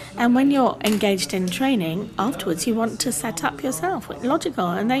land. And when you're engaged in training, afterwards you want to set up yourself. Logical.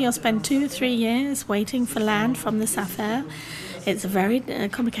 And then you'll spend 2-3 years waiting for land from the SAFER. It's very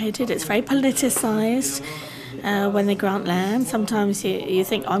complicated. It's very politicized when they grant land. Sometimes you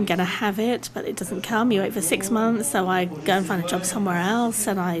think, oh, I'm going to have it, but it doesn't come. You wait for 6 months, so I go and find a job somewhere else,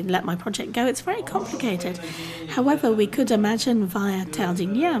 and I let my project go. It's very complicated. However, we could imagine via Terre,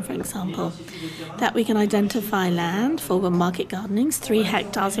 Liens, for example, that we can identify land for market gardenings, 3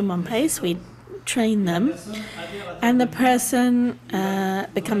 hectares in one place. We train them, and the person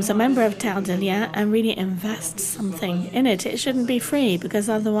becomes a member of Terre Liens and really invests something in it. It shouldn't be free, because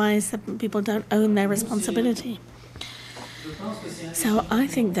otherwise the people don't own their responsibility. So I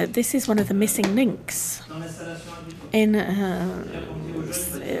think that this is one of the missing links in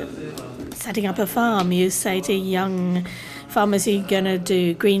setting up a farm. You say to young farmers, you're going to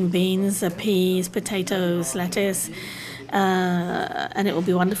do green beans, peas, potatoes, lettuce, and it will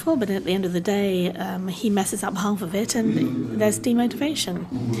be wonderful, but at the end of the day, he messes up half of it, and there's demotivation.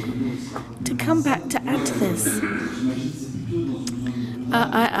 To come back to add to this,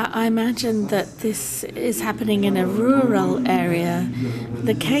 I imagine that this is happening in a rural area.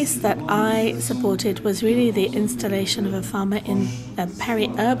 The case that I supported was really the installation of a farmer in a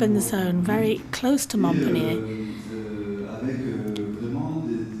peri-urban zone, very close to Montpellier.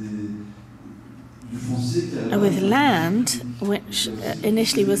 With land which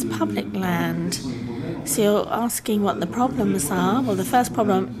initially was public land. So you're asking what the problems are. Well, the first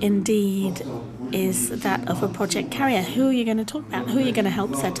problem indeed is that of a project carrier. Who are you going to talk about? Who are you going to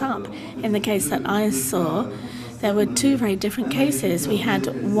help set up? In the case that I saw, there were 2 very different cases. We had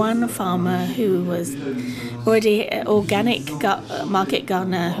one farmer who was already organic market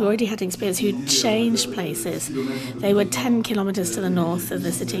gardener, who already had experience, who changed places. They were 10 kilometers to the north of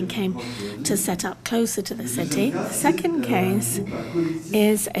the city and came to set up closer to the city. The second case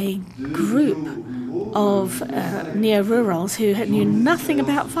is a group of neo-rurals who knew nothing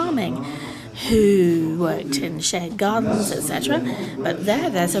about farming, who worked in shared gardens, etc. But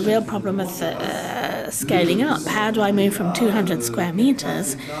there's a real problem of scaling up. How do I move from 200 square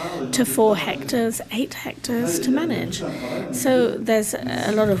meters to 4 hectares, 8 hectares to manage? So there's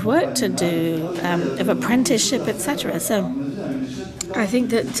a lot of work to do, of apprenticeship, etc. So I think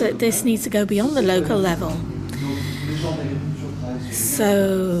that this needs to go beyond the local level.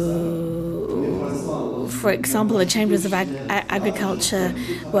 So, for example, the Chambers of Agriculture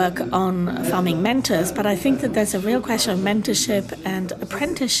work on farming mentors, but I think that there's a real question of mentorship and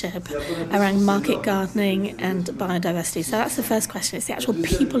apprenticeship around market gardening and biodiversity. So that's the first question. It's the actual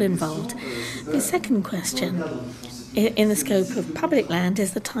people involved. The second question, in the scope of public land,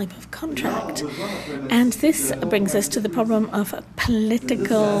 is the type of contract. And this brings us to the problem of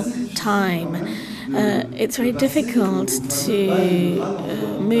political time. It's very difficult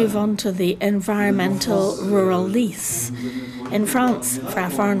to move on to the environmental rural lease. In France, for our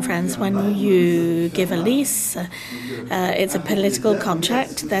foreign friends, when you give a lease, it's a political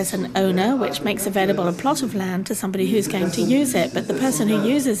contract. There's an owner which makes available a plot of land to somebody who's going to use it, but the person who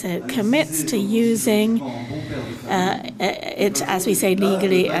uses it commits to using it, as we say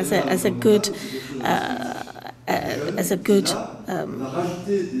legally, as a good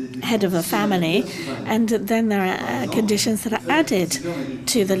head of a family, and then there are conditions that are added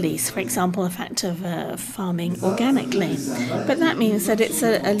to the lease. For example, the fact of farming organically. But that means that it's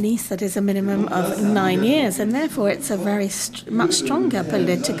a lease that is a minimum of 9 years, and therefore it's a very much stronger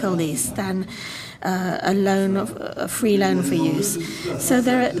political lease than a free loan for use. So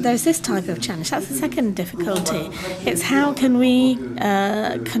there's this type of challenge. That's the second difficulty. It's how can we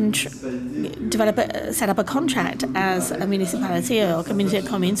set up a contract as a municipality or community of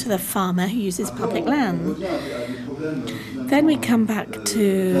communes with a farmer who uses public land. Then we come back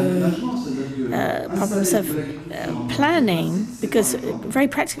to problems of planning, because very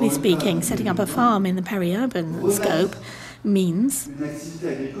practically speaking, setting up a farm in the peri-urban scope means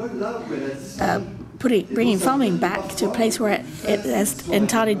bringing farming back to a place where it has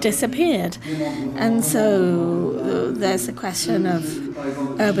entirely disappeared. And so there's a question of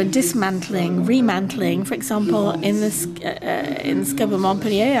urban dismantling, remantling. For example, in the scope of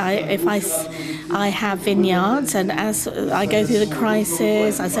Montpellier, if I have vineyards, and as I go through the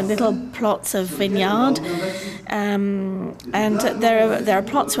crisis, I send little plots of vineyard, and there are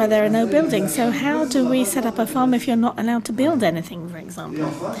plots where there are no buildings. So how do we set up a farm if you're not allowed to build anything, for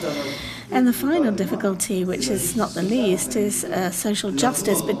example? And the final difficulty, which is not the least, is social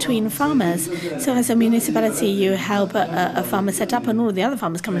justice between farmers. So as a municipality, you help a farmer set up, and all of the other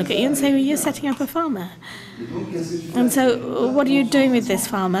farmers come and look at you and say, well, you're setting up a farmer. And so what are you doing with this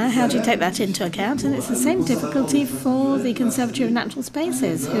farmer? How do you take that into account? And it's the same difficulty for the Conservatory of Natural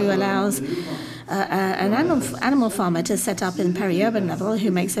Spaces, who allows an animal farmer to set up in peri-urban level,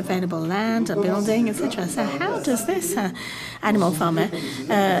 who makes available land, a building, etc. So how does this animal farmer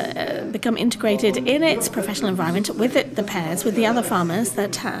become integrated in its professional environment with the pairs, with the other farmers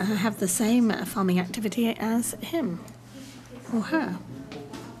that have the same farming activity as him or her?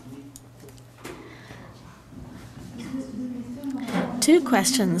 Two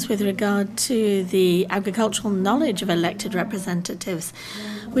questions with regard to the agricultural knowledge of elected representatives.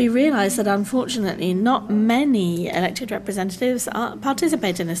 We realize that unfortunately not many elected representatives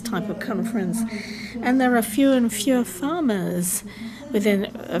participate in this type of conference, and there are fewer and fewer farmers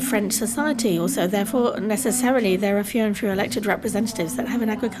within French society also. Therefore, necessarily, there are fewer and fewer elected representatives that have an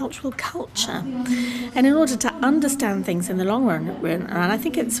agricultural culture. And in order to understand things in the long run, and I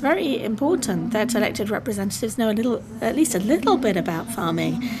think it's very important that elected representatives know at least a little bit about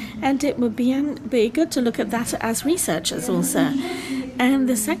farming. And it would be good to look at that as researchers also. And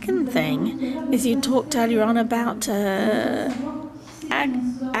the second thing is, you talked earlier on about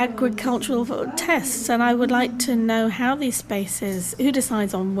agricultural tests, and I would like to know how these spaces, who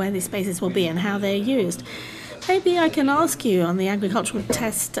decides on where these spaces will be and how they're used. Maybe I can ask you on the agricultural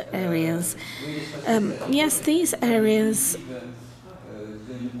test areas. Yes, these areas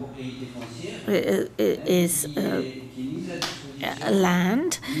is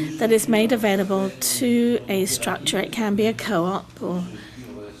land that is made available to a structure. It can be a co-op, or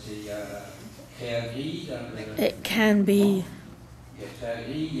it can be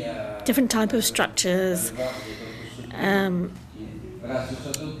different type of structures.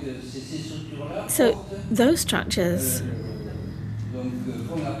 So those structures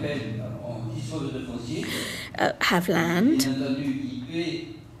have land.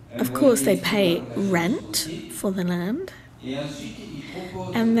 Of course, they pay rent for the land.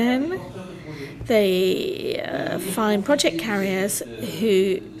 And then they find project carriers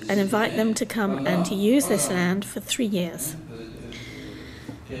and invite them to come and to use this land for 3 years.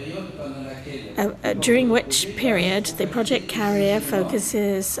 During which period the project carrier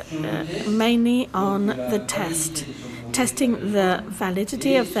focuses mainly on the testing the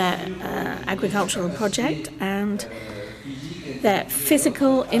validity of their agricultural project and their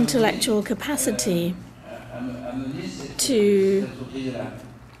physical, intellectual capacity to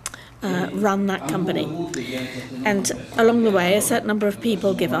run that company. And along the way, a certain number of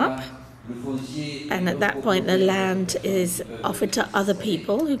people give up. And at that point, the land is offered to other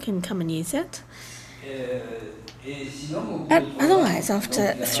people who can come and use it. Otherwise,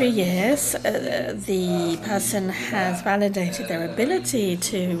 after 3 years, the person has validated their ability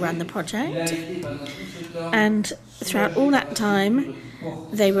to run the project. And throughout all that time,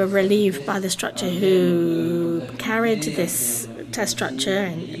 they were relieved by the structure who carried this test structure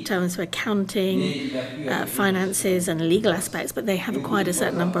in terms of accounting, finances and legal aspects, but they have acquired a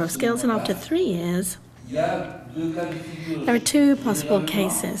certain number of skills. And after 3 years, there are two possible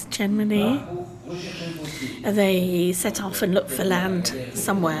cases. Generally, they set off and look for land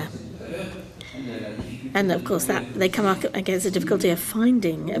somewhere. And of course, that they come up against the difficulty of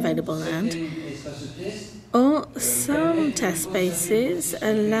finding available land. Or some test spaces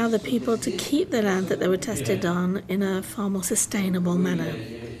allow the people to keep the land that they were tested on in a far more sustainable manner.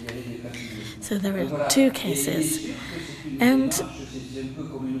 So there are two cases. And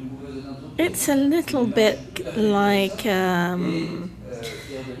it's a little bit like a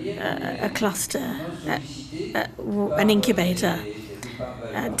cluster, an incubator.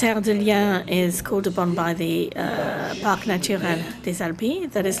 Terre de Liens is called upon by the Parc Naturel des Alpes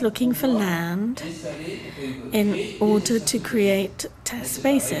that is looking for land in order to create test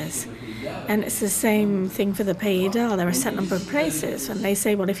spaces. And it's the same thing for the Pays d'Arles. There are a set number of places, and they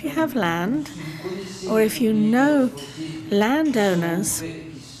say, well, if you have land, or if you know landowners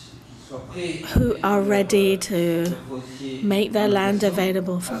who are ready to make their land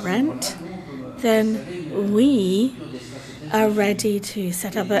available for rent, then we are ready to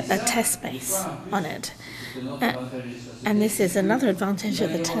set up a test space on it. And this is another advantage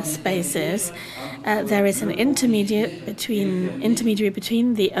of the test spaces. There is an intermediary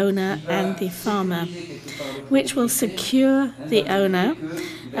between the owner and the farmer, which will secure the owner,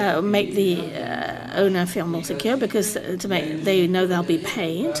 make the owner feel more secure because they know they'll be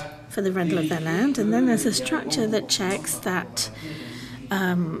paid for the rental of their land. And then there's a structure that checks that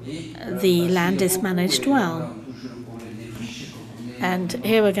the land is managed well. And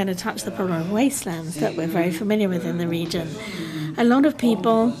here we're going to touch the problem of wastelands that we're very familiar with in the region. A lot of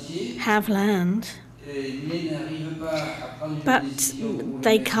people have land, but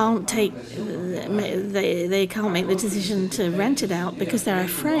they can't make the decision to rent it out because they're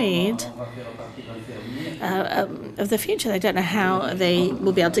afraid of the future. They don't know how they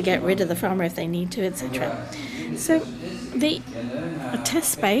will be able to get rid of the farmer if they need to, etc. So a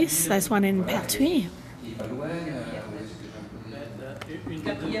test space, there's one in Pertuis,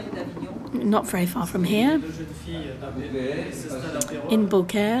 not very far from here, in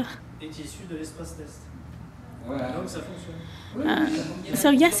Beaucaire. So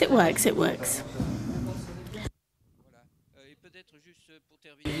yes, it works.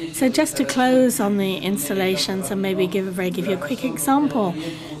 So just to close on the installations and maybe give you a quick example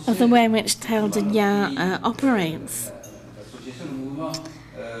of the way in which Terre de Liens operates.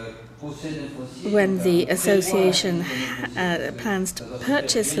 When the association plans to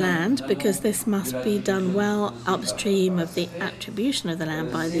purchase land, because this must be done well upstream of the attribution of the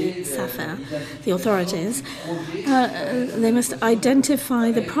land by the SAFA, the authorities, they must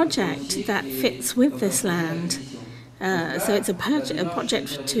identify the project that fits with this land. So it's a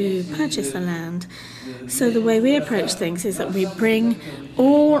project to purchase the land. So the way we approach things is that we bring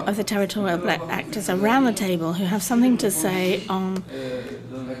all of the territorial actors around the table who have something to say on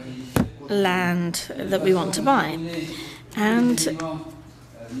land that we want to buy. And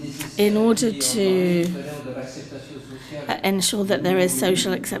in order to ensure that there is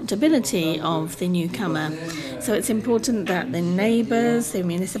social acceptability of the newcomer. So it's important that the neighbours, the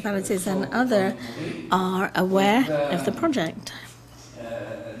municipalities and other are aware of the project.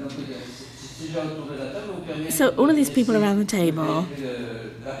 So all of these people around the table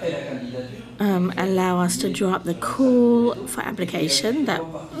allow us to draw up the call for application that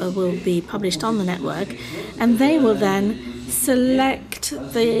will be published on the network, and they will then select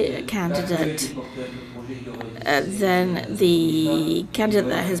the candidate. Then the candidate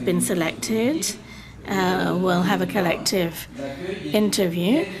that has been selected will have a collective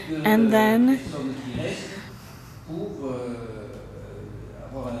interview, and then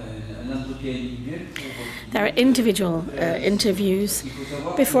there are individual interviews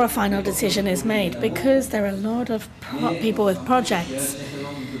before a final decision is made, because there are a lot of people with projects,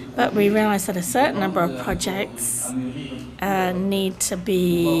 but we realize that a certain number of projects need to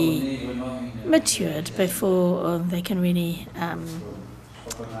be matured before they can really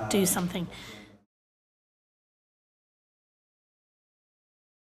do something.